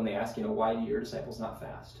 when they ask, why do your disciples not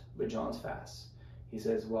fast, but John's fasts? He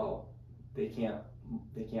says, well, they can't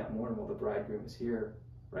mourn while the bridegroom is here,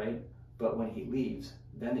 right? But when he leaves,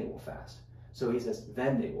 then they will fast. So he says,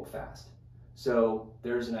 then they will fast. So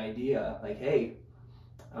there's an idea like, hey,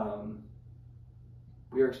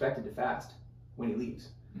 we are expected to fast when he leaves.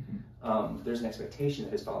 Mm-hmm. There's an expectation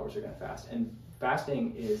that his followers are going to fast. And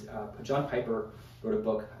fasting is, John Piper wrote a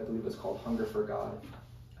book, I believe it was called Hunger for God.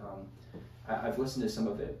 I've listened to some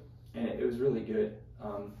of it, and it was really good,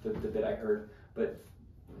 the bit I heard. But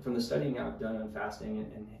from the studying I've done on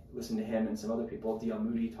fasting and listening to him and some other people, D.L.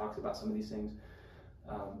 Moody talks about some of these things.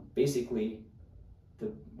 Basically,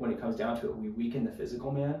 when it comes down to it, we weaken the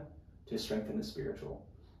physical man to strengthen the spiritual.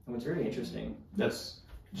 And what's very interesting... That's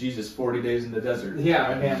Jesus 40 days in the desert.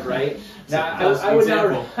 Yeah, man, right? Now, I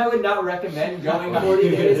would not recommend going 40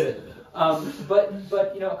 days. But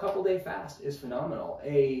a couple-day fast is phenomenal.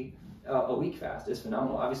 A week fast is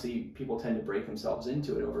phenomenal. Obviously, people tend to break themselves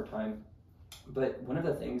into it over time. But one of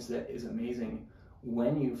the things that is amazing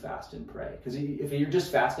when you fast and pray, because if you're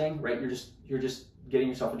just fasting, right, you're just getting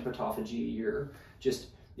yourself into autophagy. You're just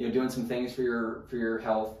doing some things for your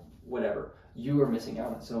health, whatever. You are missing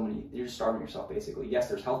out on so many. You're just starving yourself, basically. Yes,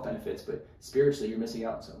 there's health benefits, but spiritually, you're missing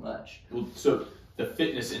out on so much. Well, so the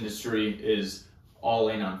fitness industry is all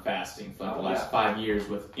in on fasting for the last 5 years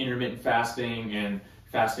with intermittent fasting and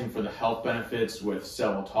fasting for the health benefits with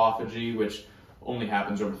cell autophagy, which only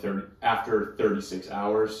happens after 36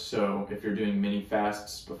 hours. So if you're doing mini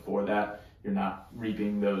fasts before that, you're not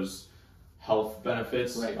reaping those health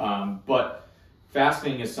benefits. Right. But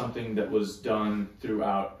fasting is something that was done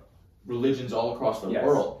throughout religions all across the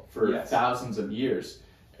world for thousands of years.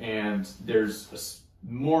 And there's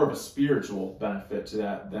more of a spiritual benefit to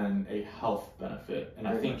that than a health benefit. And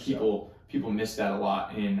I think people miss that a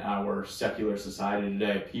lot in our secular society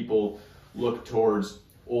today. People look towards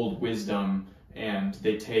old wisdom and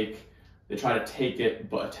they try to take it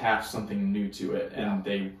but attach something new to it, and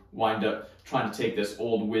they wind up trying to take this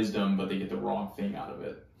old wisdom but they get the wrong thing out of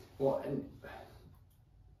it. Well, and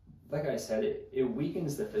like I said, it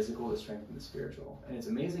weakens the physical to strengthen the spiritual, and it's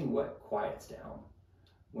amazing what quiets down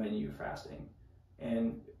when you're fasting.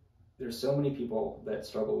 And there's so many people that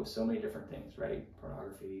struggle with so many different things, right?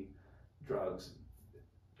 Pornography, drugs,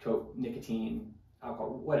 nicotine,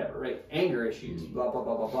 alcohol, whatever, right? Anger issues, blah, blah,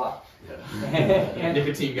 blah, blah, blah. Yeah. and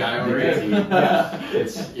nicotine guy already.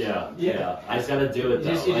 Yeah. I just gotta do it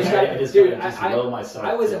though. I just will myself.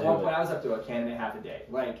 I was at one point, I was up to a can and a half a day,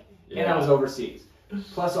 and I was overseas,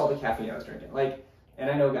 plus all the caffeine I was drinking,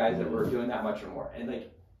 and I know guys that were doing that much or more, and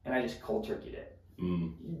I just cold turkeyed it.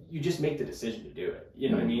 You just make the decision to do it. You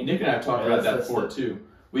know what I mean? Nick and I have talked about that before too.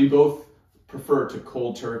 We both prefer to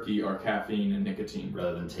cold turkey our caffeine and nicotine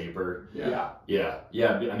rather than taper. Yeah.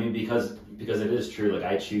 I mean, because it is true. Like,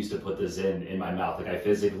 I choose to put this in my mouth. Like, I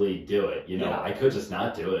physically do it. I could just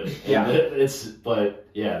not do it. There's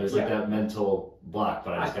that mental block.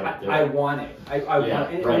 But I just gotta do it. I want it. I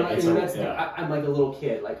want it. Right. I'm like a little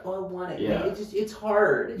kid. Like, oh, I want it. Yeah. It's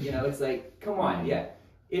hard. It's like, come on. Yeah,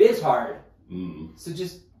 it is hard.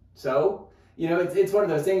 It's one of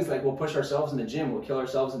those things, like, we'll push ourselves in the gym, we'll kill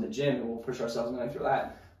ourselves in the gym, and we'll push ourselves through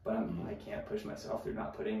that. But I can't push myself through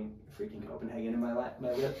not putting freaking Copenhagen in my lip.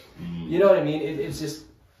 You know what I mean? It's just,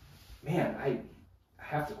 man, I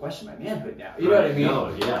have to question my manhood now. You know what I mean? No,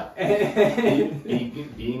 yeah.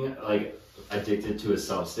 being like addicted to a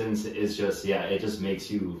substance is just, it just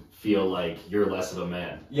makes you feel like you're less of a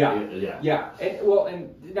man. Yeah.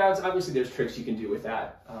 And now it's obviously there's tricks you can do with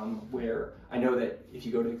that, where I know that if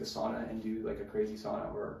you go to the sauna and do like a crazy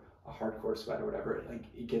sauna or a hardcore sweat or whatever,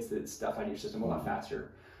 it gets the stuff out of your system a lot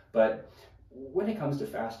faster. But when it comes to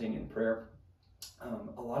fasting and prayer,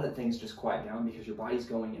 a lot of things just quiet down because your body's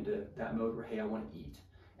going into that mode where, hey, I want to eat.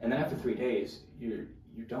 And then after 3 days, you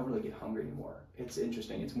don't really get hungry anymore. It's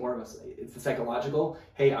interesting. It's more of it's the psychological,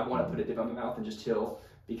 hey, I want to put a dip on my mouth and just chill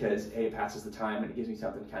because, hey, it passes the time and it gives me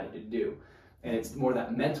something kind of to do. And it's more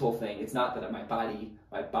that mental thing. It's not that my body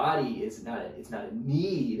is it's not a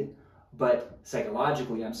need, but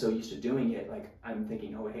psychologically I'm so used to doing it, like I'm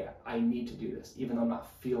thinking, oh, hey, I need to do this, even though I'm not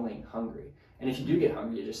feeling hungry. And if you do get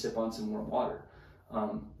hungry, you just sip on some warm water.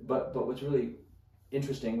 But what's really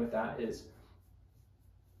interesting with that is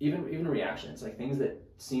even reactions, like things that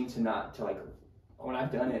seem to not to like when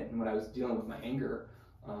I've done it and when I was dealing with my anger,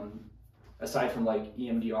 aside from like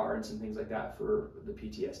EMDR and some things like that for the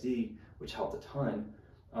PTSD, which helped a ton,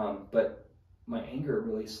 but my anger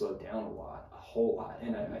really slowed down a whole lot,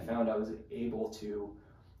 and I found I was able to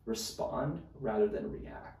respond rather than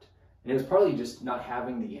react. And it was partly just not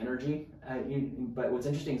having the energy. But what's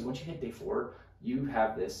interesting is once you hit day 4, you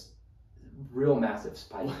have this real massive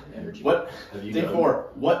spike in energy. What have you done?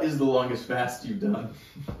 4? What is the longest fast you've done?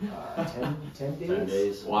 10 days. 10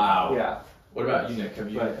 days. Wow. Yeah. What about you, Nick? Have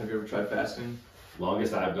you ever tried fasting?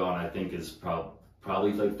 Longest I've gone, I think, is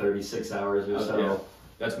probably like 36 hours or so. Yeah.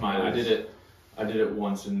 That's mine. I did it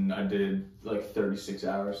once, and I did like 36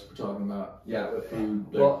 hours. We're talking about food,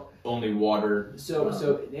 like only water. So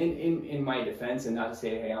in my defense, and not to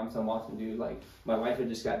say, hey, I'm some awesome dude. Like my wife had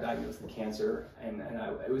just got diagnosed with cancer, and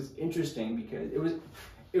it was interesting because it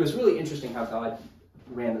was really interesting how God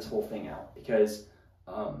ran this whole thing out, because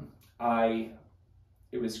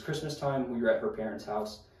it was Christmas time. We were at her parents'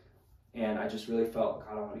 house, and I just really felt,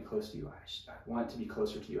 God, I want to be close to you. I want to be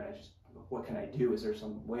closer to you. And what can I do? Is there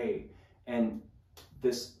some way? And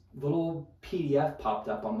this little PDF popped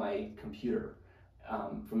up on my computer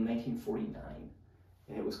from 1949,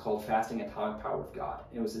 and it was called Fasting Atomic Power with God.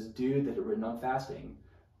 And it was this dude that had written on fasting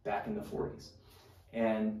back in the 40s.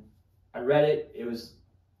 And I read it. It was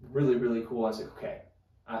really, really cool. I was like, okay,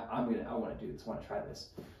 I want to do this. I want to try this.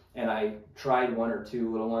 And I tried 1 or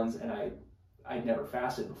 2 little ones, and I'd never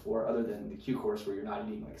fasted before, other than the Q course where you're not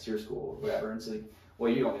eating like sear school or whatever. And so,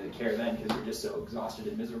 well, you don't really care then because you're just so exhausted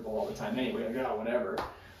and miserable all the time anyway. Like, oh, whatever.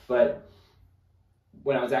 But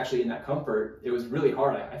when I was actually in that comfort, it was really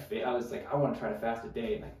hard. I was like, I want to try to fast a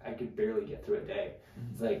day, and I could barely get through a day.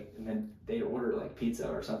 It's like, and then they'd order like pizza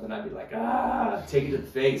or something. I'd be like, take it to the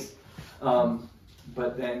face.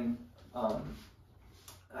 But then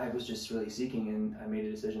I was just really seeking, and I made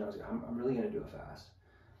a decision. I was like, I'm really going to do a fast.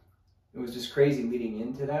 It was just crazy leading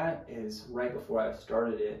into that. Is right before I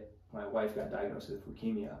started it, my wife got diagnosed with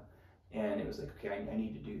leukemia, and it was like, okay, I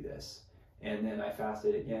need to do this. And then I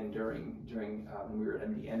fasted again during when we were at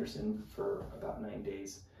MD Anderson for about 9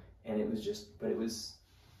 days, and it was just, but it was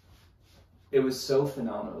so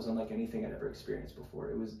phenomenal. It was unlike anything I'd ever experienced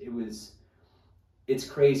before. It's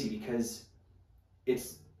crazy because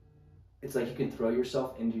it's like you can throw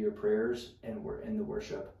yourself into your prayers and in the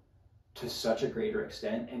worship to such a greater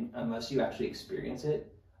extent, and unless you actually experience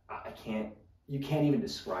it, you can't even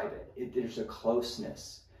describe it. There's a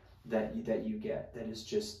closeness that you get that is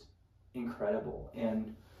just incredible.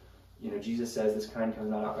 And Jesus says this kind comes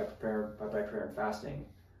not out by prayer and fasting.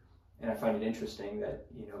 And I find it interesting that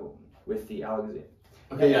with the Alexander.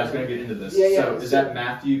 Okay, I was going to get into this. So is that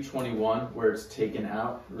Matthew 21 where it's taken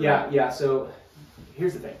out? Or? Yeah. So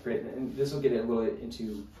here's the thing, right? And this will get a little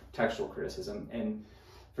into textual criticism. And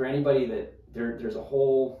for anybody that there's a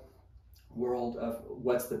whole world of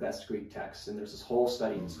what's the best Greek text, and there's this whole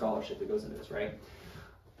study and scholarship that goes into this, right?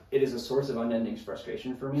 It is a source of unending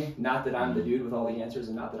frustration for me. Not that I'm the dude with all the answers,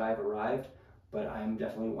 and not that I've arrived, but I'm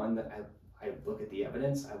definitely one that I look at the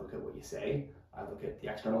evidence, I look at what you say, I look at the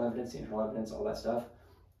external evidence, the internal evidence, all that stuff.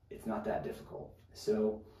 It's not that difficult.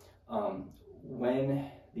 So when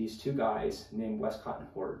these 2 guys named Westcott and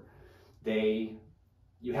Hort,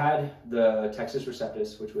 you had the Textus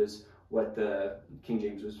Receptus, which was what the King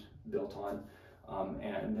James was built on,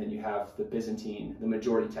 and then you have the Byzantine, the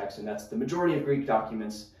majority text, and that's the majority of Greek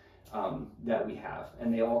documents that we have,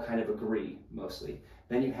 and they all kind of agree mostly.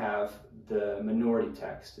 Then you have the minority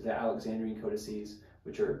text, the Alexandrian codices,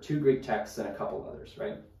 which are 2 Greek texts and a couple others,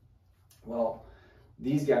 right? Well,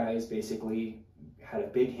 these guys basically had a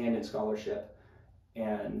big hand in scholarship,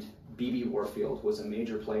 and B.B. Warfield was a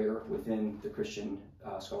major player within the Christian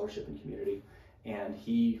scholarship and community, and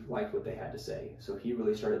he liked what they had to say. So he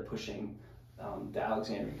really started pushing the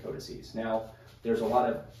Alexandrian codices. Now, there's a lot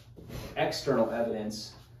of external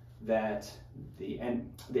evidence that the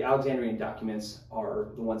Alexandrian documents are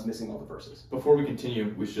the ones missing all the verses. Before we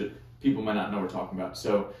continue, people might not know what we're talking about.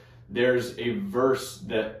 So there's a verse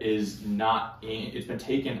that is it's been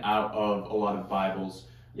taken out of a lot of Bibles.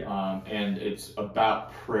 Yeah. And it's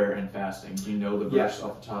about prayer and fasting. Do you know the verse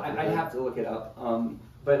off the top of your head? I'd have to look it up.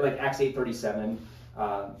 But like Acts 8:37,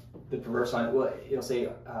 the verse on it, it'll say,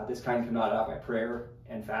 this kind come not out by prayer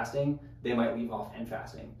and fasting. They might leave off and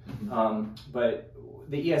fasting. Mm-hmm. But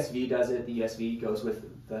the ESV does it. The ESV goes with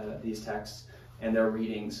these texts and their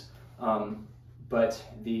readings. But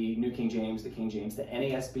the New King James, the King James, the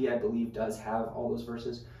NASB, I believe, does have all those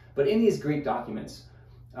verses. But in these Greek documents,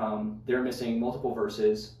 they're missing multiple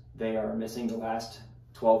verses, They are missing the last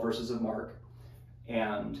 12 verses of Mark,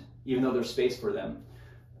 and even though there's space for them,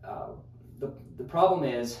 the problem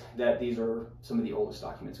is that these are some of the oldest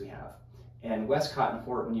documents we have. And Westcott and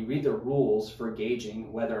Hort, when you read the rules for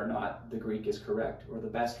gauging whether or not the Greek is correct or the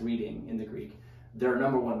best reading in the Greek, their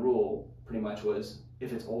number one rule pretty much was,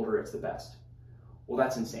 if it's older, it's the best. Well,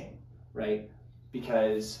 that's insane, right?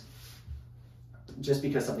 Because just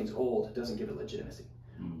because something's old doesn't give it legitimacy,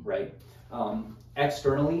 right?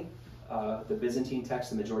 Externally, the Byzantine text,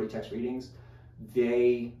 the majority text readings,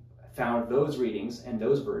 they found those readings and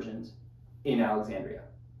those versions in Alexandria.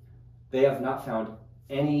 They have not found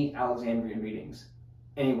any Alexandrian readings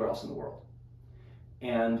anywhere else in the world.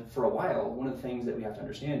 And for a while, one of the things that we have to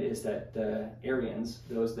understand is that the Arians,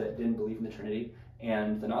 those that didn't believe in the Trinity,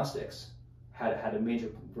 and the Gnostics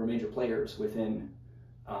were major players within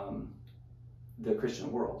the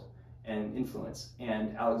Christian world and influence.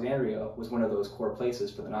 And Alexandria was one of those core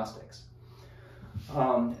places for the Gnostics.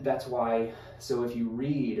 That's why, so if you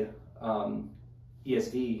read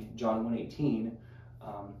ESV, John 1:18,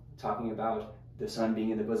 talking about the Son being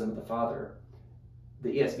in the bosom of the Father, the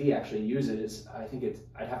ESV actually uses, I think it's,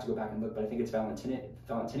 I'd have to go back and look, but I think it's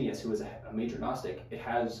Valentinius, who was a major Gnostic. It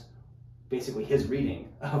has basically his reading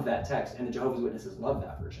of that text, and the Jehovah's Witnesses love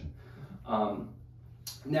that version.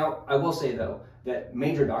 Now, I will say, though, that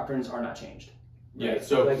major doctrines are not changed. Right? Yeah,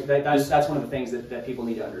 so that's one of the things that people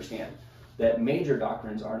need to understand, that major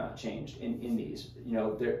doctrines are not changed in these. You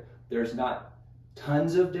know, there's not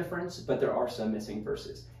tons of difference, but there are some missing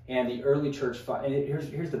verses. And the early church, and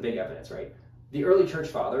here's the big evidence, right? The early church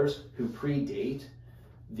fathers who predate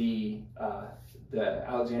the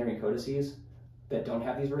Alexandrian codices that don't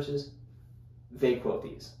have these verses, they quote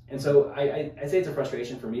these. And so I say it's a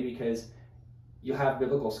frustration for me, because you have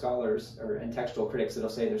biblical scholars and textual critics that'll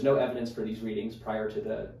say there's no evidence for these readings prior to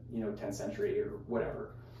the 10th century or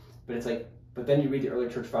whatever. But it's like, but then you read the early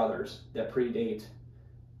church fathers that predate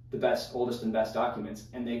the oldest and best documents,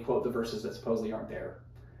 and they quote the verses that supposedly aren't there.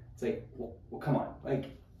 It's like, well come on. Like,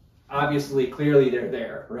 obviously, clearly they're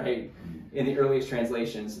there, right? In the earliest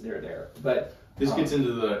translations, they're there. But this gets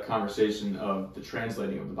into the conversation of the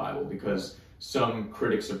translating of the Bible, because some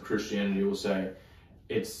critics of Christianity will say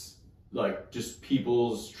it's like just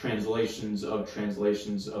people's translations of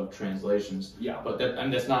translations of translations. Yeah. But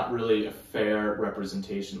that's not really a fair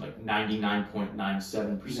representation. Like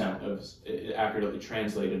 99.97% of it accurately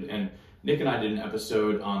translated. And Nick and I did an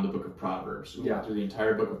episode on the book of Proverbs. We went through the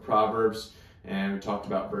entire book of Proverbs, and we talked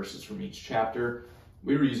about verses from each chapter.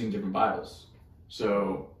 We were using different Bibles.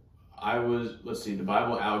 So let's see, the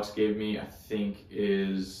Bible Alex gave me, I think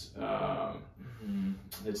is,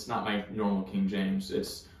 it's not my normal King James.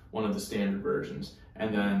 It's one of the standard versions.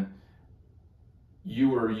 And then you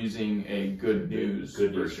were using a Good News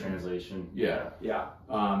version. Translation. Yeah. Yeah.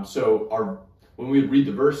 So when we would read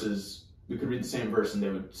the verses, we could read the same verse and they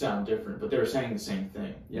would sound different, but they were saying the same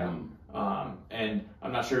thing. Yeah. And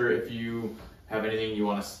I'm not sure if you have anything you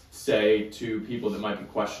want to say to people that might be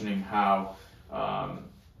questioning how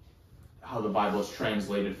the Bible is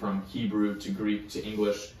translated from Hebrew to Greek to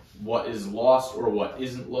English, what is lost or what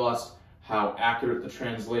isn't lost, how accurate the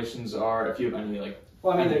translations are. If you have any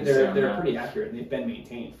well, I mean, they're pretty accurate, and they've been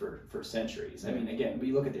maintained for centuries. I mean, again,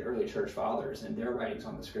 we look at the early church fathers and their writings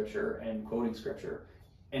on the scripture and quoting scripture,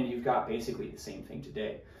 and you've got basically the same thing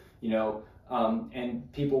today.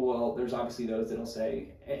 And people there's obviously those that'll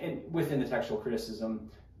say, and within the textual criticism,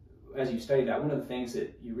 as you study that, one of the things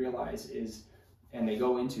that you realize is, and they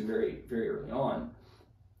go into very, very early on,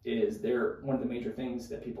 is one of the major things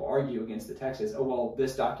that people argue against the text is, oh, well,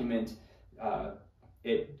 this document,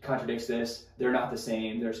 it contradicts this, they're not the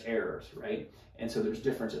same, there's errors, right? And so there's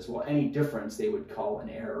differences. Well, any difference they would call an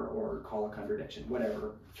error or call a contradiction,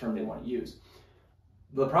 whatever term they want to use.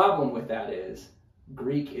 The problem with that is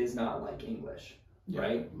Greek is not like English,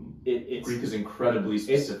 right? Greek is incredibly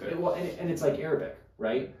specific. And it's like Arabic,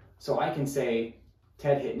 right? So I can say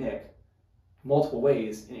Ted hit Nick multiple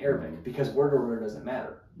ways in Arabic because word order doesn't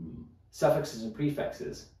matter. Suffixes and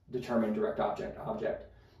prefixes determine direct object,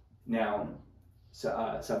 noun,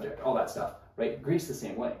 subject, all that stuff, right? Greek's the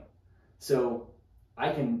same way. So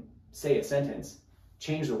I can say a sentence,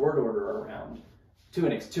 change the word order around to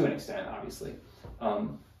an extent, obviously,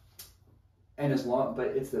 and but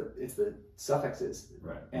it's the suffixes,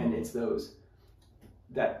 right? And it's those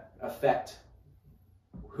that affect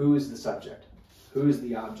who's the subject, who's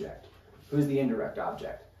the object, who's the indirect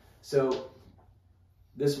object. So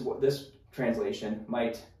this translation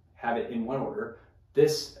might have it in one order.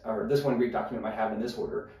 This one Greek document might have it in this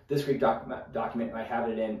order. This Greek document might have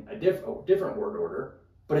it in a different word order,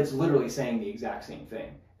 but it's literally saying the exact same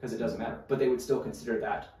thing because it doesn't matter. But they would still consider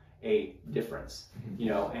that a difference, you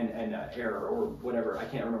know, and error or whatever. I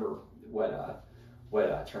can't remember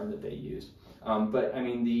what term that they used. But I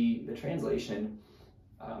mean, the translation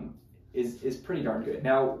is pretty darn good.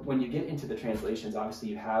 Now, when you get into the translations, obviously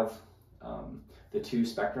you have the two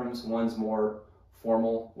spectrums. One's more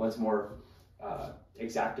formal, one's more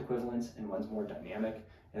exact equivalence, and one's more dynamic.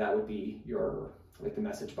 And that would be your, like the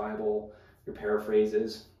Message Bible, your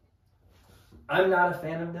paraphrases. I'm not a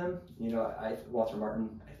fan of them. You know, Walter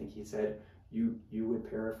Martin, I think he said, you would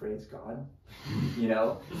paraphrase God, you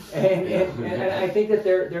know? And I think that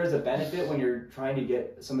there's a benefit when you're trying to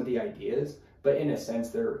get some of the ideas, but in a sense,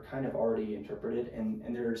 they're kind of already interpreted,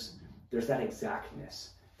 and there's that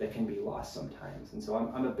exactness that can be lost sometimes. And so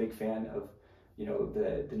I'm a big fan of, you know,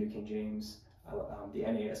 the New King James, the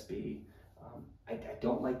NASB. I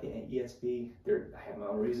don't like the ESV. I have my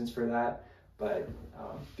own reasons for that, but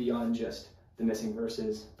beyond just the missing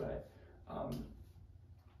verses. But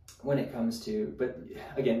when it comes to, but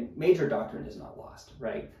again, major doctrine is not lost,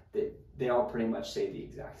 right? They all pretty much say the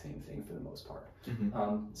exact same thing for the most part.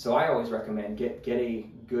 Mm-hmm. So I always recommend get a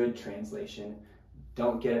good translation.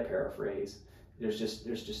 Don't get a paraphrase. There's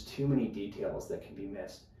just too many details that can be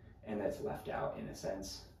missed and that's left out in a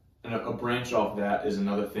sense. And a branch off that is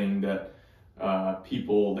another thing that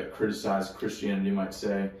people that criticize Christianity might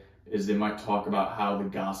say, is they might talk about how the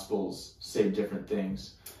Gospels say different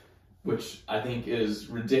things, which I think is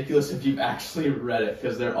ridiculous if you've actually read it,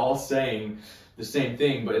 because they're all saying the same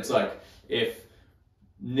thing. But it's like, if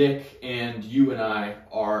Nick and you and I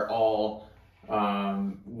are all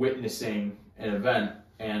witnessing an event,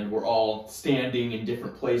 and we're all standing in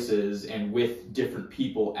different places and with different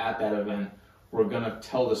people at that event, we're going to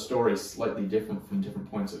tell the story slightly different from different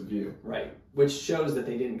points of view. Right, which shows that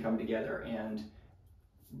they didn't come together and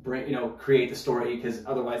create the story, because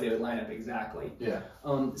otherwise they would line up exactly. Yeah.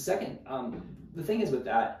 Second, the thing is with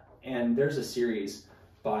that, and there's a series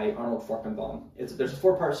by Arnold Falkenbaum. There's a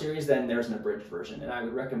 4-part series, then there's an abridged version, and I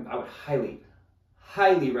would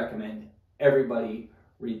highly recommend everybody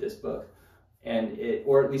read this book,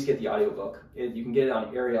 or at least get the audiobook. You can get it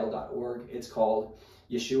on ariel.org. It's called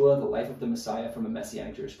Yeshua, the Life of the Messiah from a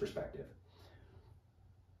Messianic Jewish Perspective.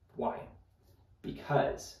 Why?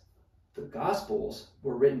 Because the Gospels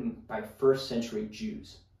were written by first century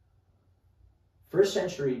Jews. First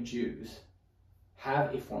century Jews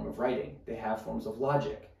have a form of writing. They have forms of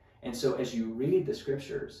logic. And so as you read the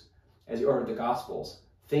scriptures, or the Gospels,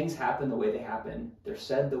 things happen the way they happen. They're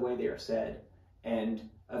said the way they are said. And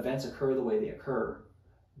events occur the way they occur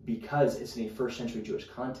because it's in a first century Jewish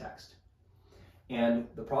context. And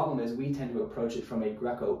the problem is we tend to approach it from a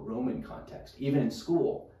Greco-Roman context. Even in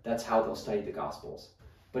school, that's how they'll study the Gospels.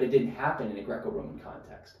 But it didn't happen in a Greco-Roman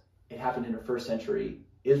context. It happened in a first century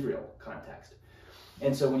Israel context.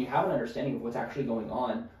 And so when you have an understanding of what's actually going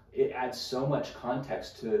on, it adds so much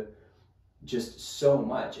context to just so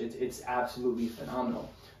much. It's absolutely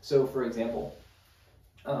phenomenal. So for example,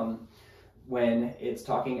 when it's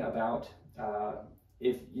talking about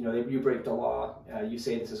if you break the law, you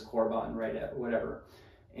say this is Korban, right, whatever,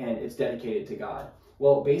 and it's dedicated to God.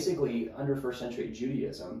 Well, basically, under first century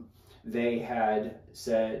Judaism, they had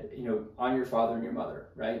said, on your father and your mother,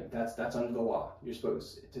 right? That's under the law. You're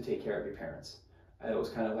supposed to take care of your parents. That was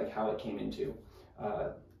kind of like how it came into.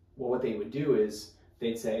 Well, what they would do is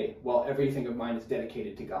they'd say, well, everything of mine is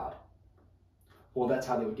dedicated to God. Well, that's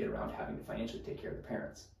how they would get around having to financially take care of their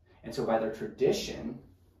parents. And so by their tradition,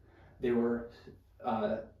 they were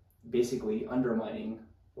basically undermining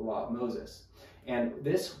the law of Moses. And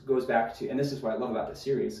this goes back to, and this is what I love about this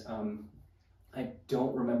series. I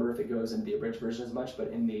don't remember if it goes in the abridged version as much, but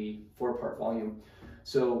in the 4-part volume.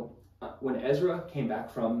 So when they came back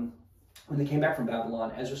from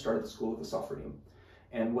Babylon, Ezra started the school of the Sephardim.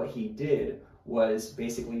 And what he did was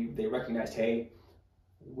basically they recognized, hey,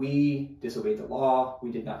 we disobeyed the law.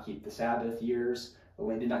 We did not keep the Sabbath years. The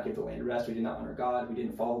land did not give the land rest. We did not honor God. We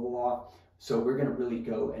didn't follow the law. So we're going to really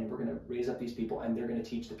go and we're going to raise up these people, and they're going to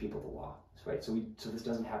teach the people the law, right? So this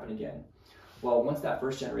doesn't happen again. Well, once that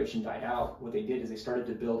first generation died out, what they did is they started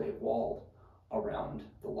to build a wall around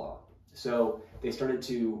the law. So they started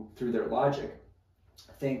to, through their logic,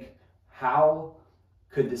 think, how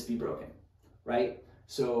could this be broken, right?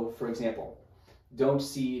 So, for example, don't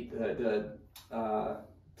see the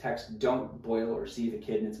text, don't boil or see the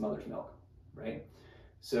kid in its mother's milk, right?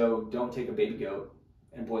 So don't take a baby goat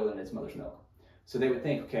and boil it in its mother's milk. So they would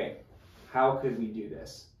think, okay, how could we do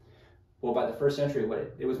this? Well, by the first century,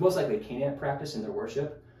 it was most likely a Canaanite practice in their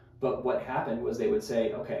worship, but what happened was they would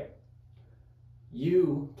say, okay,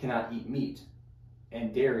 you cannot eat meat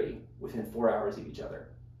and dairy within 4 hours of each other,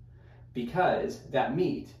 because that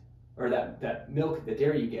meat or that milk, the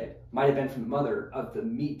dairy you get, might have been from the mother of the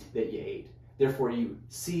meat that you ate. Therefore, you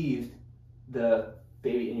sieved the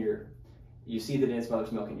baby you sieved it in its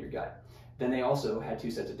mother's milk in your gut. Then they also had 2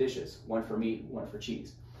 sets of dishes, one for meat, one for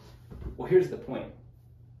cheese. Well, here's the point.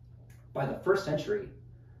 By the 1st century,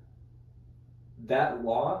 that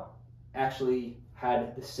law actually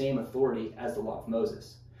had the same authority as the law of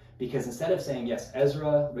Moses. Because instead of saying, yes,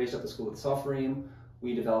 Ezra raised up the school of the Sopharim,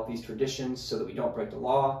 we developed these traditions so that we don't break the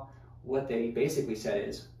law, what they basically said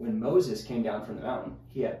is, when Moses came down from the mountain,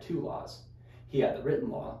 he had 2 laws. He had the written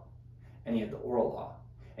law, and he had the oral law.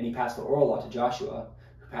 And he passed the oral law to Joshua,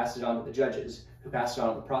 who passed it on to the judges, who passed it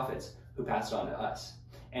on to the prophets, who passed it on to us.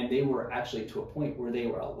 And they were actually to a point where they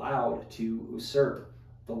were allowed to usurp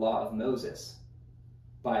the law of Moses.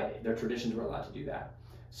 By their traditions were allowed to do that.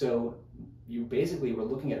 So you basically were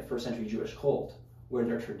looking at a 1st century Jewish cult where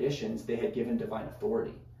their traditions, they had given divine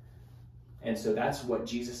authority. And so that's where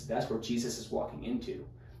Jesus is walking into.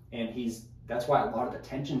 And that's why a lot of the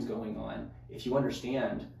tension's going on. If you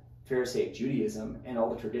understand Pharisaic Judaism and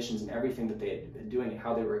all the traditions and everything that they had been doing and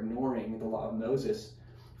how they were ignoring the law of Moses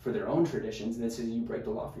for their own traditions, and this is you break the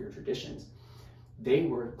law for your traditions, they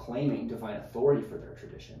were claiming divine authority for their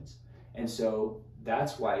traditions. And so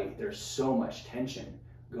that's why there's so much tension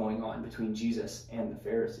going on between Jesus and the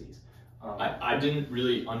Pharisees. I didn't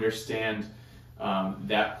really understand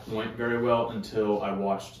that point very well until I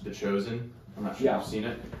watched The Chosen. I'm not sure if you've seen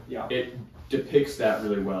it. Yeah. It depicts that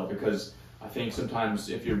really well, because I think sometimes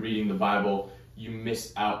if you're reading the Bible, you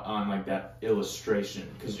miss out on like that illustration,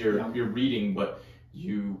 because you're reading, but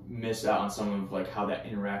you miss out on some of like how that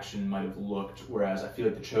interaction might have looked. Whereas I feel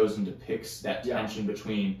like The Chosen depicts that tension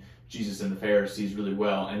between Jesus and the Pharisees really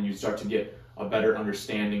well, and you start to get a better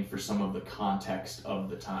understanding for some of the context of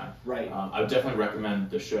the time. Right. I would definitely recommend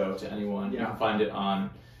the show to anyone. You can find it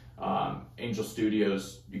on Angel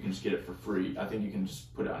Studios. You can just get it for free. I think you can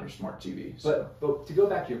just put it on your smart TV. So. But to go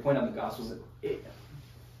back to your point on the Gospels,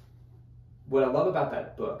 what I love about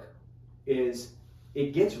that book is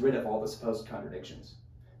it gets rid of all the supposed contradictions.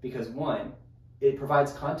 Because one, it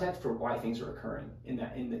provides context for why things are occurring in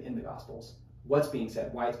the Gospels. What's being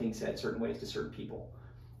said, why it's being said certain ways to certain people.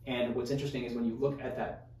 And what's interesting is when you look at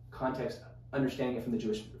that context, understanding it from the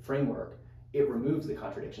Jewish framework, it removes the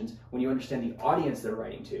contradictions. When you understand the audience they're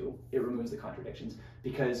writing to, it removes the contradictions,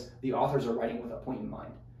 because the authors are writing with a point in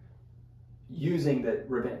mind, using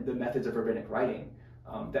the methods of rabbinic writing.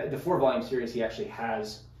 The 4-volume series he actually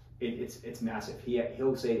has, it's massive.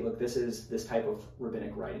 He'll say, look, this is this type of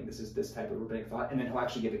rabbinic writing, this is this type of rabbinic thought, and then he'll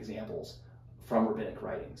actually give examples from rabbinic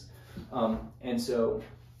writings. And so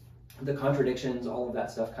the contradictions, all of that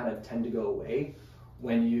stuff kind of tend to go away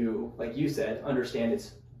when you, like you said, understand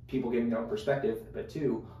it's people giving their own perspective, but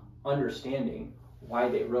 2, understanding why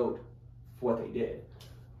they wrote what they did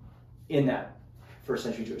in that 1st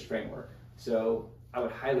century Jewish framework. So I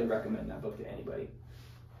would highly recommend that book to anybody.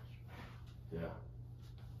 Yeah.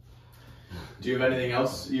 Do you have anything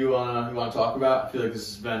else you want to talk about? I feel like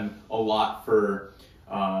this has been a lot for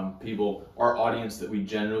people, our audience that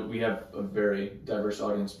we have a very diverse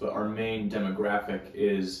audience, but our main demographic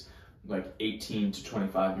is like 18 to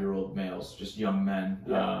 25-year-old males, just young men.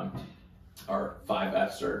 Our 5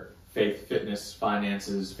 F's are faith, fitness,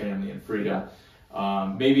 finances, family, and freedom.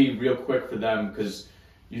 Maybe real quick for them, because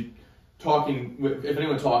if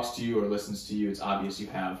anyone talks to you or listens to you, it's obvious you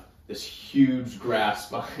have this huge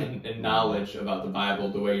grasp and knowledge about the Bible,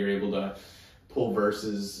 the way you're able to pull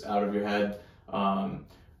verses out of your head.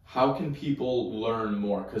 How can people learn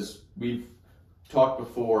more? Because we've talked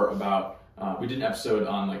before about, we did an episode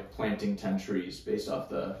on like planting 10 trees based off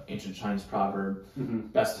the ancient Chinese proverb.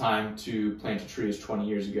 Best time to plant a tree is 20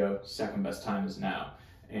 years ago, second best time is now.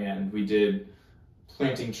 And we did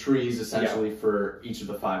planting trees essentially for each of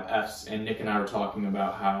the 5 F's. And Nick and I were talking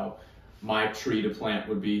about how my tree to plant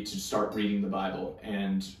would be to start reading the Bible.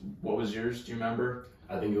 And what was yours? Do you remember?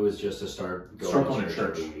 I think it was just to start going to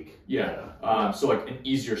church every week. So like an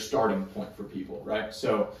easier starting point for people, right?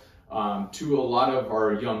 So to a lot of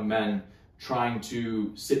our young men, trying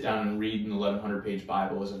to sit down and read an 1,100-page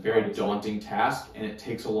Bible is a very daunting task, and it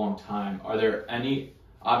takes a long time. Are there any,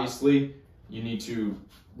 obviously, you need to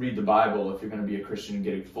read the Bible if you're going to be a Christian and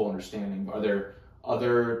get a full understanding. Are there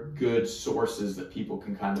other good sources that people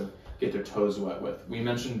can kind of get their toes wet with? We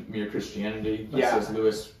mentioned Mere Christianity by C.S.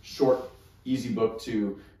 Lewis, short, easy book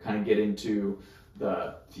to kind of get into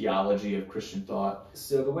the theology of Christian thought.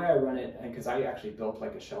 So the way I run it, and because I actually built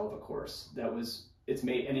like a shell of a course that was, it's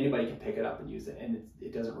made, and anybody can pick it up and use it, and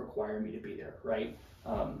it doesn't require me to be there, right?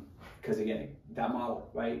 Because again, that model,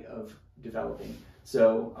 right, of developing.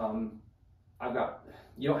 So I've got,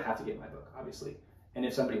 you don't have to get my book, obviously. And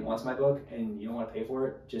if somebody wants my book and you don't want to pay for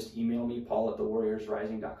it, just email me,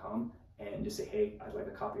 paul@thewarriorsrising.com, and just say, hey, I'd like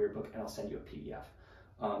a copy of your book, and I'll send you a PDF.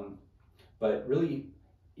 But really,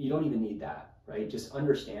 you don't even need that, right? Just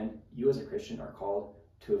understand you as a Christian are called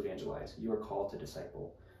to evangelize. You are called to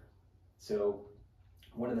disciple. So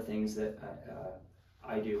one of the things that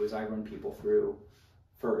I do is I run people through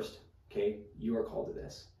first, okay, you are called to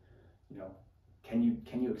this. You know, can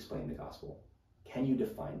you explain the gospel? Can you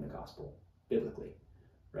define the gospel biblically,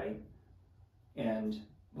 right? And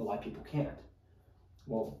a lot of people can't.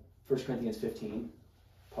 Well, 1 Corinthians 15,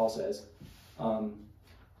 Paul says,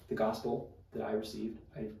 the gospel that I received,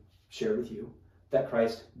 I shared with you, that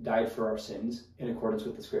Christ died for our sins in accordance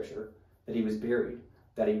with the scripture, that he was buried,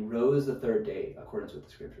 that he rose the third day in accordance with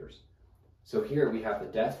the scriptures. So here we have the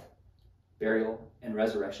death, burial, and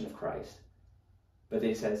resurrection of Christ. But then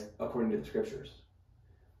he says, according to the scriptures.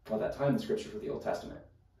 Well, at that time, the scriptures were the Old Testament.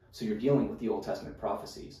 So you're dealing with the Old Testament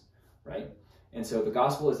prophecies, right? And so the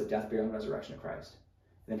gospel is the death, burial, and resurrection of Christ.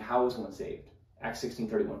 And then how is one saved? Acts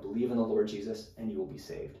 16:31, believe in the Lord Jesus and you will be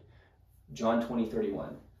saved. John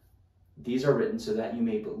 20:31, these are written so that you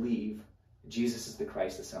may believe Jesus is the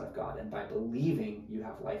Christ, the Son of God, and by believing you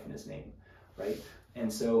have life in his name, right?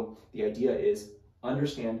 And so the idea is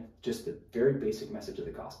understand just the very basic message of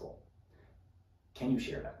the gospel. Can you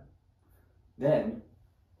share that? Then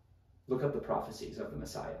look up the prophecies of the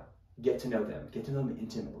Messiah. Get to know them. Get to know them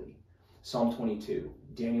intimately. Psalm 22,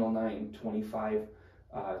 Daniel 9,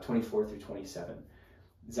 24 through 27,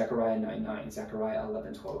 Zechariah 9:9, Zechariah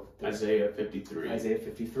 11:12. Isaiah 53. Isaiah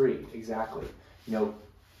 53, exactly. You know,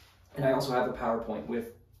 and I also have a PowerPoint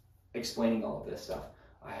with explaining all of this stuff.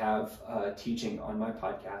 I have teaching on my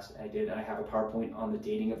podcast. And I have a PowerPoint on the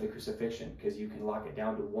dating of the crucifixion, because you can lock it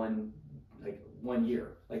down to one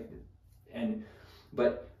year.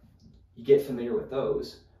 But you get familiar with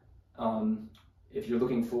those. If you're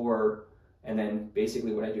looking for, and then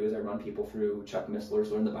basically what I do is I run people through Chuck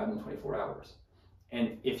Missler's Learn the Bible in 24 Hours.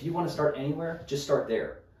 And if you want to start anywhere, just start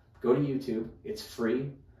there. Go to YouTube. It's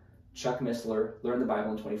free. Chuck Missler, Learn the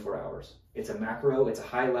Bible in 24 Hours. It's a macro, it's a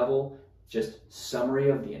high level, just summary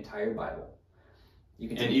of the entire Bible. You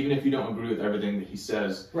can even if you don't agree with everything that he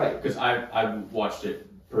says, right? Because I've watched it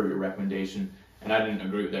per your recommendation, and I didn't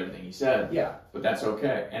agree with everything he said. Yeah. But that's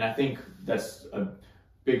okay. And I think that's a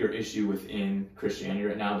bigger issue within Christianity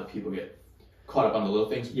right now, that people get caught up on the little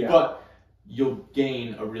things. Yeah. But you'll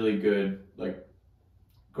gain a really good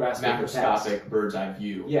grasp macroscopic bird's eye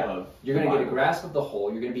view. Yeah. Of you're going to get a grasp of the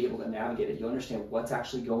whole. You're going to be able to navigate it. You'll understand what's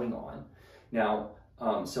actually going on. Now,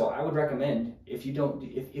 so I would recommend, if you don't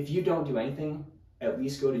do anything, at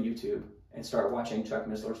least go to YouTube and start watching Chuck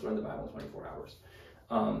Missler's Learn the Bible in 24 Hours.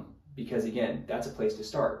 Because again, that's a place to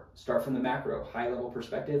start. Start from the macro, high level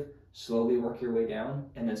perspective, slowly work your way down,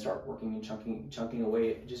 and then start working and chunking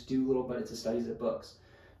away. Just do little bits of studies of books.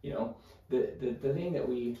 You know, the thing that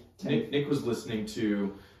we Nick was listening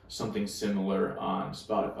to something similar on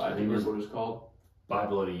Spotify. I think that's what it was called.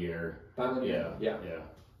 Bible in a Year. Bible in a Year. Yeah.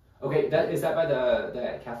 Okay, is that by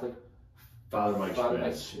the Catholic? Father Mike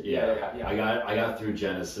Schmitz. Yeah. I got through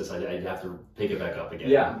Genesis. I'd have to pick it back up again.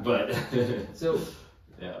 Yeah. But so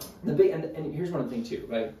yeah. The big and here's one thing too,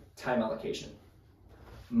 right? Time allocation.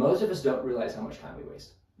 Most of us don't realize how much time we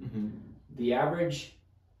waste. Mm-hmm. The average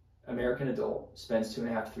American adult spends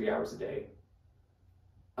 2.5 to 3 hours a day,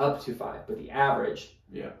 up to 5, but the average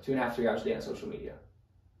 2.5 to 3 hours a day on social media.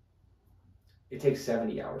 It takes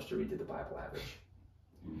 70 hours to read through the Bible average.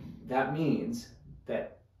 That means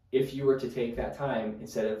that if you were to take that time,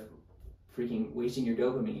 instead of freaking wasting your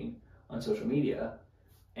dopamine on social media,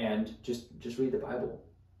 and just read the Bible,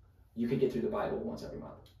 you could get through the Bible once every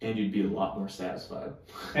month. And you'd be a lot more satisfied.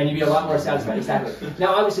 Exactly.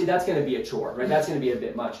 Now, obviously, that's going to be a chore, right? That's going to be a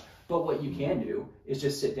bit much. But what you can do is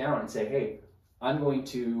just sit down and say, hey, I'm going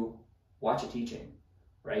to watch a teaching,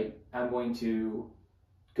 right? I'm going to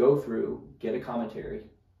go through, get a commentary,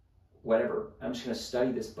 whatever. I'm just going to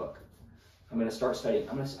study this book. I'm going to start studying.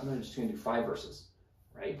 I'm just going to do 5 verses,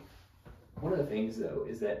 right? One of the things, though,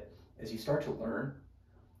 is that as you start to learn,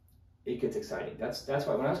 it gets exciting. That's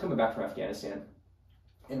why when I was coming back from Afghanistan,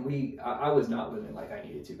 and I was not living like I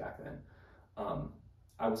needed to back then.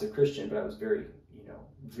 I was a Christian, but I was very,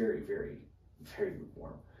 very, very, very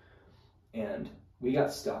lukewarm. And we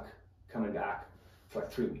got stuck coming back for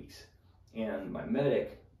like 3 weeks. And my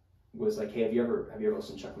medic was like, hey, have you ever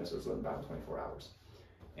listened to Chuck Missler's Learn the Bible in 24 Hours?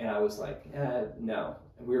 And I was like, no.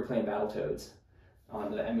 And we were playing Battletoads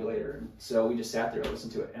on the emulator. And so we just sat there and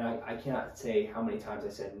listened to it. And I cannot say how many times I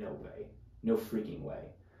said, no way, no freaking way.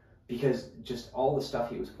 Because just all the stuff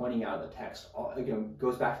he was pointing out of the text,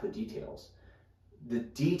 goes back to the details. the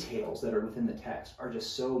details that are within the text are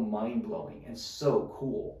just so mind-blowing and so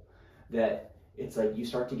cool that it's like you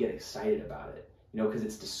start to get excited about it, you know, because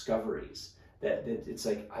it's discoveries that it's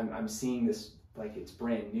like I'm seeing this like it's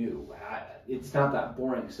brand new. It's not that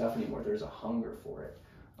boring stuff anymore. There's a hunger for it.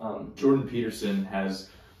 Jordan Peterson has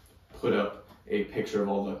put up a picture of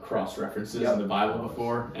all the cross references in the Bible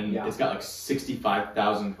before, and it's got like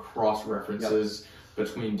 65,000 cross references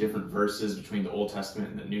between different verses between the Old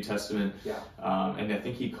Testament and the New Testament. And I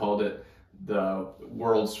think he called it the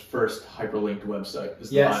world's first hyperlinked website is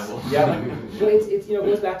the Bible. But it's you know, it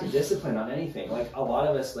goes back to discipline on anything. Like a lot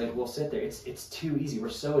of us, like we'll sit there. It's too easy. We're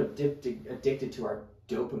so addicted to our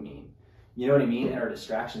dopamine. You know what I mean? And our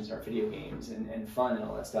distractions, our video games and fun and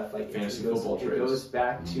all that stuff. Like fantasy football it goes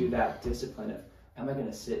back to that discipline of, am I going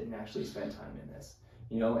to sit and actually spend time in this?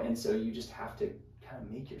 You know, and so you just have to kind of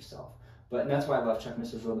make yourself. And that's why I love Chuck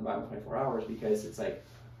Missler's Rule in the Bible 24 Hours, because it's like,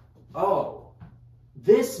 oh,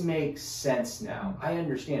 this makes sense now. I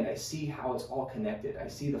understand. I see how it's all connected. I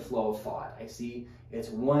see the flow of thought. I see it's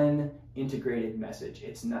one integrated message.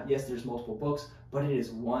 It's not, yes, there's multiple books, but it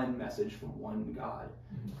is one message from one God.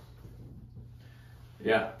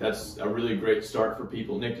 Yeah, that's a really great start for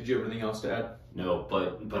people. Nick, did you have anything else to add? No,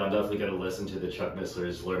 but I'm definitely going to listen to the Chuck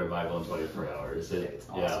Missler's Learn a Bible in 24 Hours. It's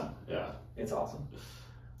awesome. Yeah. It's awesome.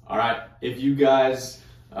 All right. If you guys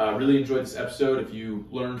really enjoyed this episode, if you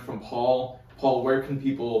learned from Paul, where can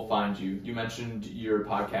people find you? You mentioned your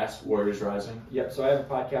podcast, Warriors Rising. Yep, so I have a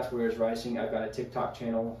podcast, Warriors Rising. I've got a TikTok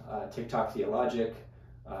channel, TikTok Theologic.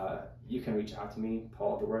 You can reach out to me,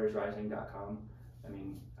 paul@thewarriorsrising.com. I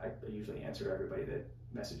mean, I usually answer everybody that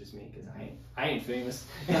messages me because I ain't famous.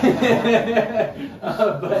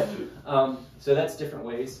 So that's different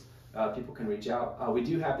ways people can reach out. We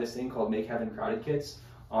do have this thing called Make Heaven Crowded kits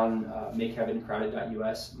on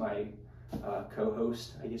makeheavencrowded.us. My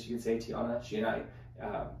co-host, I guess you could say, Tiana,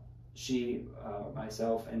 she,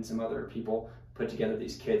 myself, and some other people put together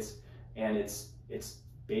these kits, and it's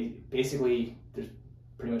basically there's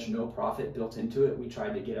pretty much no profit built into it. We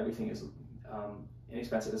tried to get everything as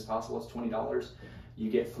inexpensive as possible. It's $20. You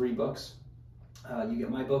get 3 books. You get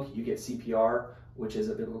my book. You get CPR, which is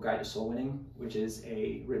a biblical guide to soul winning, which is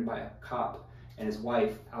written by a cop and his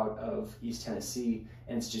wife out of East Tennessee,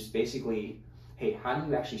 and it's just basically, hey, how do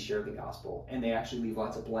you actually share the gospel? And they actually leave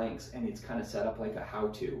lots of blanks, and it's kind of set up like a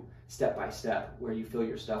how-to, step-by-step, where you fill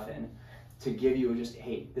your stuff in to give you just,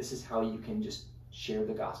 hey, this is how you can just share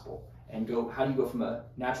the gospel and how do you go from a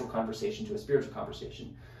natural conversation to a spiritual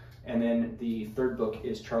conversation. And then the 3rd book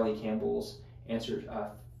is Charlie Campbell's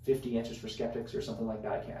 50 Answers for Skeptics or something like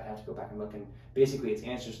that. I have to go back and look. And basically, it's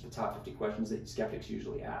answers to the top 50 questions that skeptics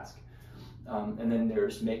usually ask. And then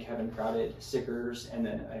there's Make Heaven Crowded stickers, and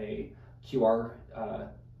then a QR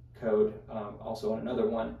code, also on another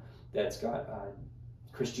one that's got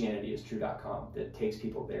ChristianityIsTrue.com that takes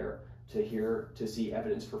people there to see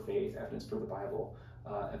evidence for faith, evidence for the Bible,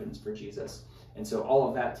 evidence for Jesus. And so all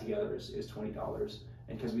of that together is $20.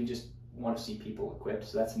 And because we just want to see people equipped,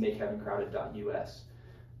 so that's makeheavencrowded.us.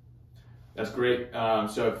 That's great.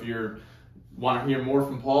 So if you want to hear more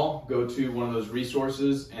from Paul, go to one of those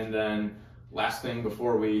resources. And then last thing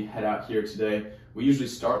before we head out here today, we usually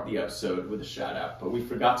start the episode with a shout out, but we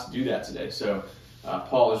forgot to do that today. So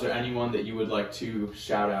Paul, is there anyone that you would like to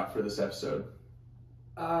shout out for this episode?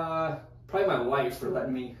 Probably my wife for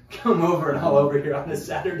letting me come over and all over here on a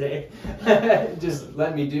Saturday. Just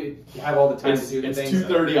let me have all the time to do the things. It's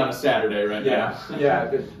 2:30 on a Saturday right now. Yeah.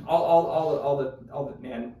 But all the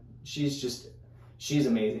man, she's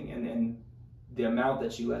amazing, and the amount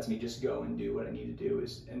that she lets me just go and do what I need to do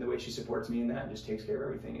and the way she supports me in that and just takes care of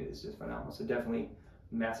everything is just phenomenal. So definitely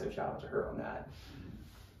massive shout out to her on that.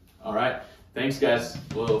 All right. Thanks, guys.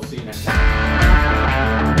 We'll see you next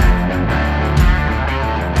time.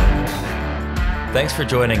 Thanks for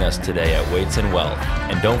joining us today at Weights and Wealth,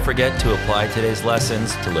 and don't forget to apply today's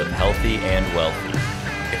lessons to live healthy and wealthy.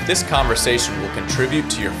 If this conversation will contribute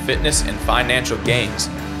to your fitness and financial gains,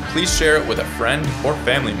 please share it with a friend or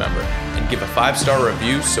family member and give a 5-star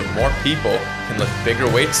review so more people can lift bigger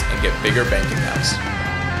weights and get bigger bank accounts.